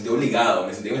mal, me sentía obligado,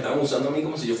 me sentía que me estaban usando a mí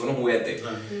como si yo fuera un juguete.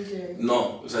 Okay.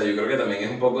 No, o sea, yo creo que también es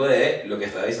un poco de lo que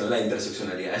estaba diciendo, la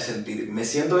interseccionalidad de sentir, me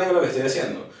siento bien en lo que estoy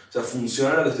haciendo, o sea,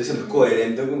 funciona lo que estoy haciendo, es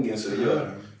coherente con quien soy yo.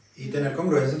 Y tener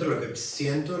congruencia entre lo que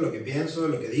siento, lo que pienso,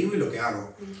 lo que digo y lo que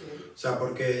hago. O sea,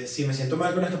 porque si me siento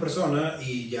mal con esta persona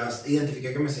y ya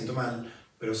identifiqué que me siento mal,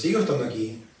 pero sigo estando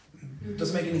aquí,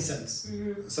 doesn't make any sense,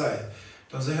 ¿sabes?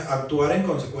 Entonces, actuar en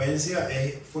consecuencia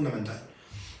es fundamental.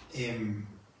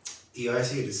 Iba a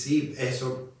decir, sí,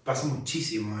 eso pasa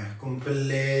muchísimo, es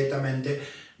completamente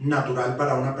natural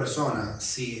para una persona.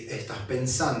 Si estás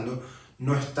pensando,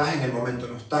 no estás en el momento,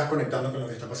 no estás conectando con lo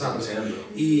que está pasando.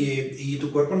 Y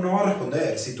tu cuerpo no va a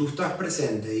responder. Si tú estás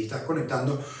presente y estás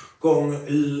conectando con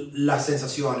las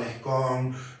sensaciones,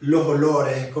 con los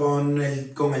olores, con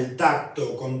el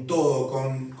tacto, con todo,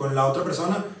 con la otra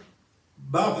persona,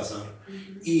 va a pasar.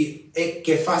 Y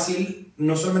qué fácil,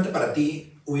 no solamente para ti,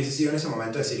 hubiese sido en ese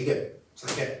momento decir que,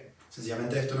 ¿sabes qué?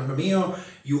 Sencillamente esto no es lo mío,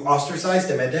 you ostracize,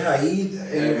 te metes ahí.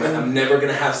 I'm never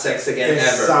gonna have sex again,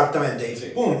 exactamente, ever. y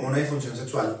Sí. ¡pum! Una disfunción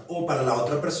sexual. O para la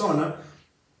otra persona,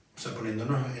 o sea,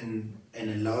 poniéndonos en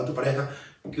el lado de tu pareja,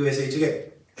 que hubiese dicho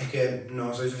que es que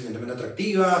no soy suficientemente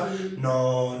atractiva,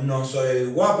 no soy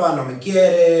guapa, no me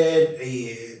quiere, y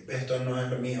esto no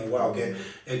es lo mío, wow,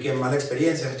 que mala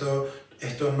experiencia,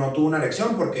 esto no tuvo una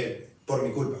erección por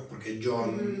mi culpa, porque yo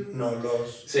no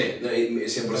los... Sí, no, y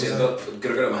 100%,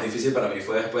 creo que lo más difícil para mí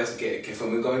fue después, que fue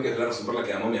muy cómico, es la razón por la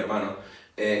que amo a mi hermano.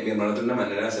 Mi hermano tiene una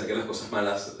manera de hacer que las cosas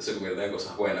malas se conviertan en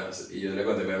cosas buenas. Y yo le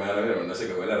conté a mi hermano se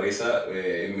cagó de la risa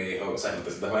y me dijo, o sea, no te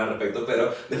sientas mal al respecto,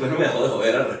 pero después no me dejó de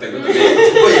joder al respecto. Porque,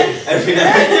 oye, al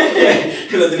final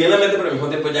lo tenía en la mente, pero al mismo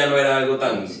tiempo ya no era algo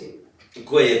tan,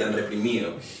 oye, tan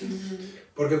reprimido.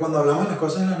 Porque cuando hablamos las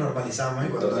cosas las normalizamos, y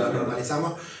cuando las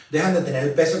normalizamos dejan de tener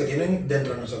el peso que tienen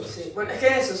dentro de nosotros. Sí, bueno, es que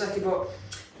eso, o sea, es tipo,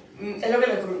 es lo que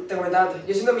te comentaba antes.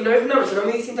 Yo siento que mi novio es una persona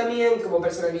muy distinta a mí como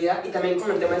personalidad, y también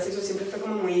con el tema del sexo siempre fue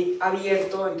como muy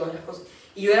abierto en todas las cosas.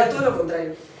 Y yo era todo lo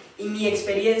contrario. Y mi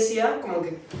experiencia, como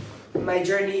que my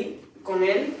journey con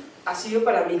él, ha sido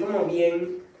para mí como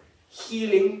bien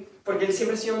healing, porque él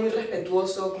siempre ha sido muy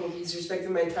respetuoso, como que he's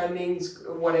respecting my timings,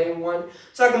 what I want. O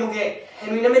sea, como que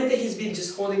genuinamente he's been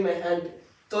just holding my hand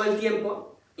todo el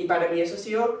tiempo, y para mí eso ha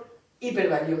sido hiper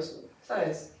valioso,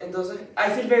 ¿sabes? Entonces, I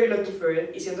feel very lucky for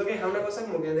it, y siento que es una cosa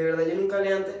como que de verdad yo nunca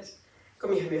hablé antes con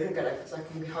mis amigos en Caracas, ¿sabes?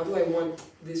 Como que how do I want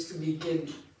this to begin?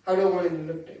 How do I want it to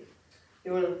look like? Y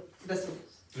bueno, that's it.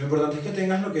 Lo importante es que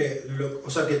tengas o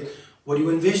sea, que what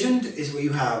you envisioned is what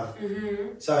you have.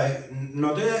 ¿Sabes?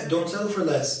 Don't settle for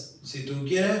less. Si tú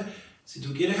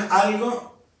quieres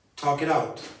algo, talk it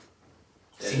out.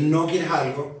 Si no quieres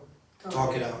algo,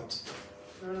 talk it out.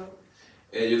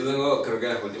 Yo te tengo, creo que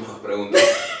las últimas dos preguntas.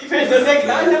 Pero no se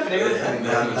acaba la pregunta. Me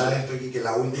encanta esto aquí, que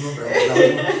la última pregunta.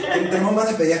 Tenemos más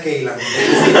despedidas que Ilan.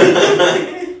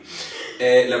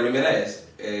 La primera es,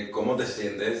 ¿cómo te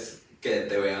sientes que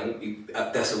te vean? Y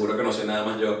te aseguro que no soy nada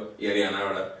más yo y Ariana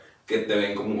ahora, que te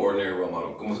ven como un ordinary role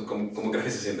model. ¿Cómo crees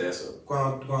que se siente eso?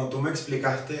 Cuando tú me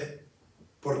explicaste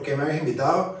por qué me habías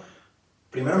invitado,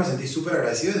 primero me sentí súper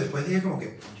agradecido y después dije como que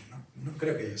yo no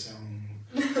creo que yo sea un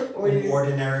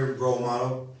ordinary role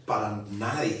model para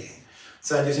nadie. O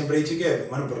sea, yo siempre he dicho que,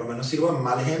 bueno, por lo menos sirvo de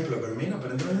mal ejemplo, pero mira,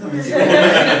 aparentemente también sirvo de mal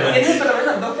ejemplo. Tienes por lo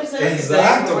menos dos personas.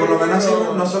 Exacto, por lo menos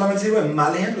no solamente sirvo de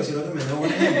mal ejemplo, sino también de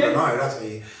buen ejemplo. No, gracias.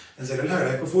 Y en serio les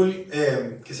agradezco full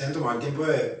que se hayan tomado el tiempo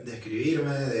de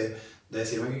escribirme, de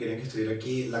decirme que querían que estuviera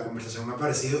aquí. La conversación me ha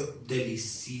parecido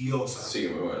deliciosa. Sí,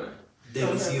 muy buena.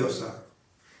 Deliciosa.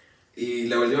 Y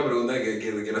la última pregunta que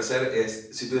te quiero hacer es,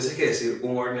 si tuvieses que decir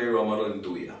un ordinary role model en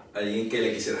tu vida, alguien que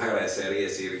le quisieras agradecer y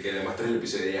decir, que le muestres el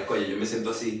episodio y digas, oye, yo me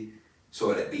siento así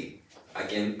sobre ti, ¿a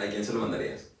quién se lo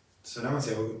mandarías? Suena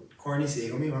demasiado corny si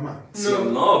digo mi mamá. Sí,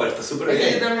 no, pero está súper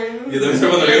bien. Yo también. Yo también se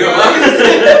lo mandaría a mi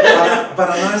mamá.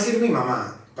 Para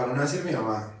no decir mi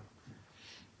mamá,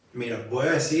 mira, voy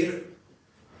a decir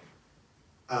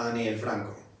a Daniel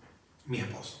Franco, mi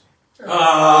esposo.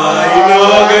 ¡Ay,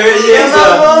 no, qué belleza!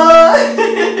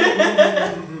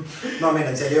 No, mira,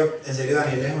 en serio,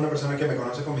 Daniel es una persona que me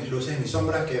conoce con mis luces y mis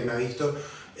sombras, que me ha visto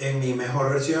en mi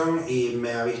mejor versión y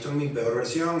me ha visto en mi peor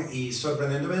versión, y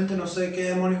sorprendentemente no sé qué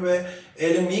demonios ve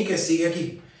él en mí, que sigue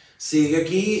aquí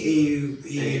y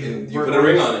you put a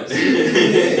ring on it.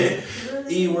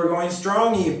 y we're going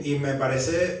strong, y me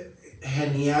parece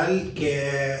genial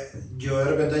que yo de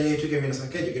repente haya dicho que, mira, ¿sabes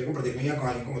qué? Yo quiero compartir mi vida con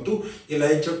alguien como tú. Y él ha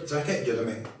dicho, ¿sabes qué? Yo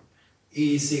también.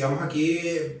 Y sigamos aquí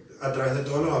a través de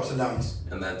todos los ups and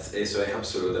downs. Eso es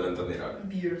absolutamente admirable.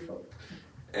 Beautiful.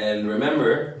 And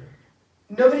remember,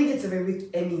 Nobody gets away with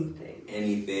anything.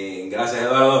 anything. Gracias,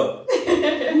 Eduardo.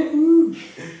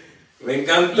 Me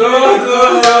encantó,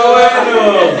 todo está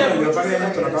bueno. Yo perdí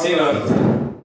esto, lo acabo Sí, de- no.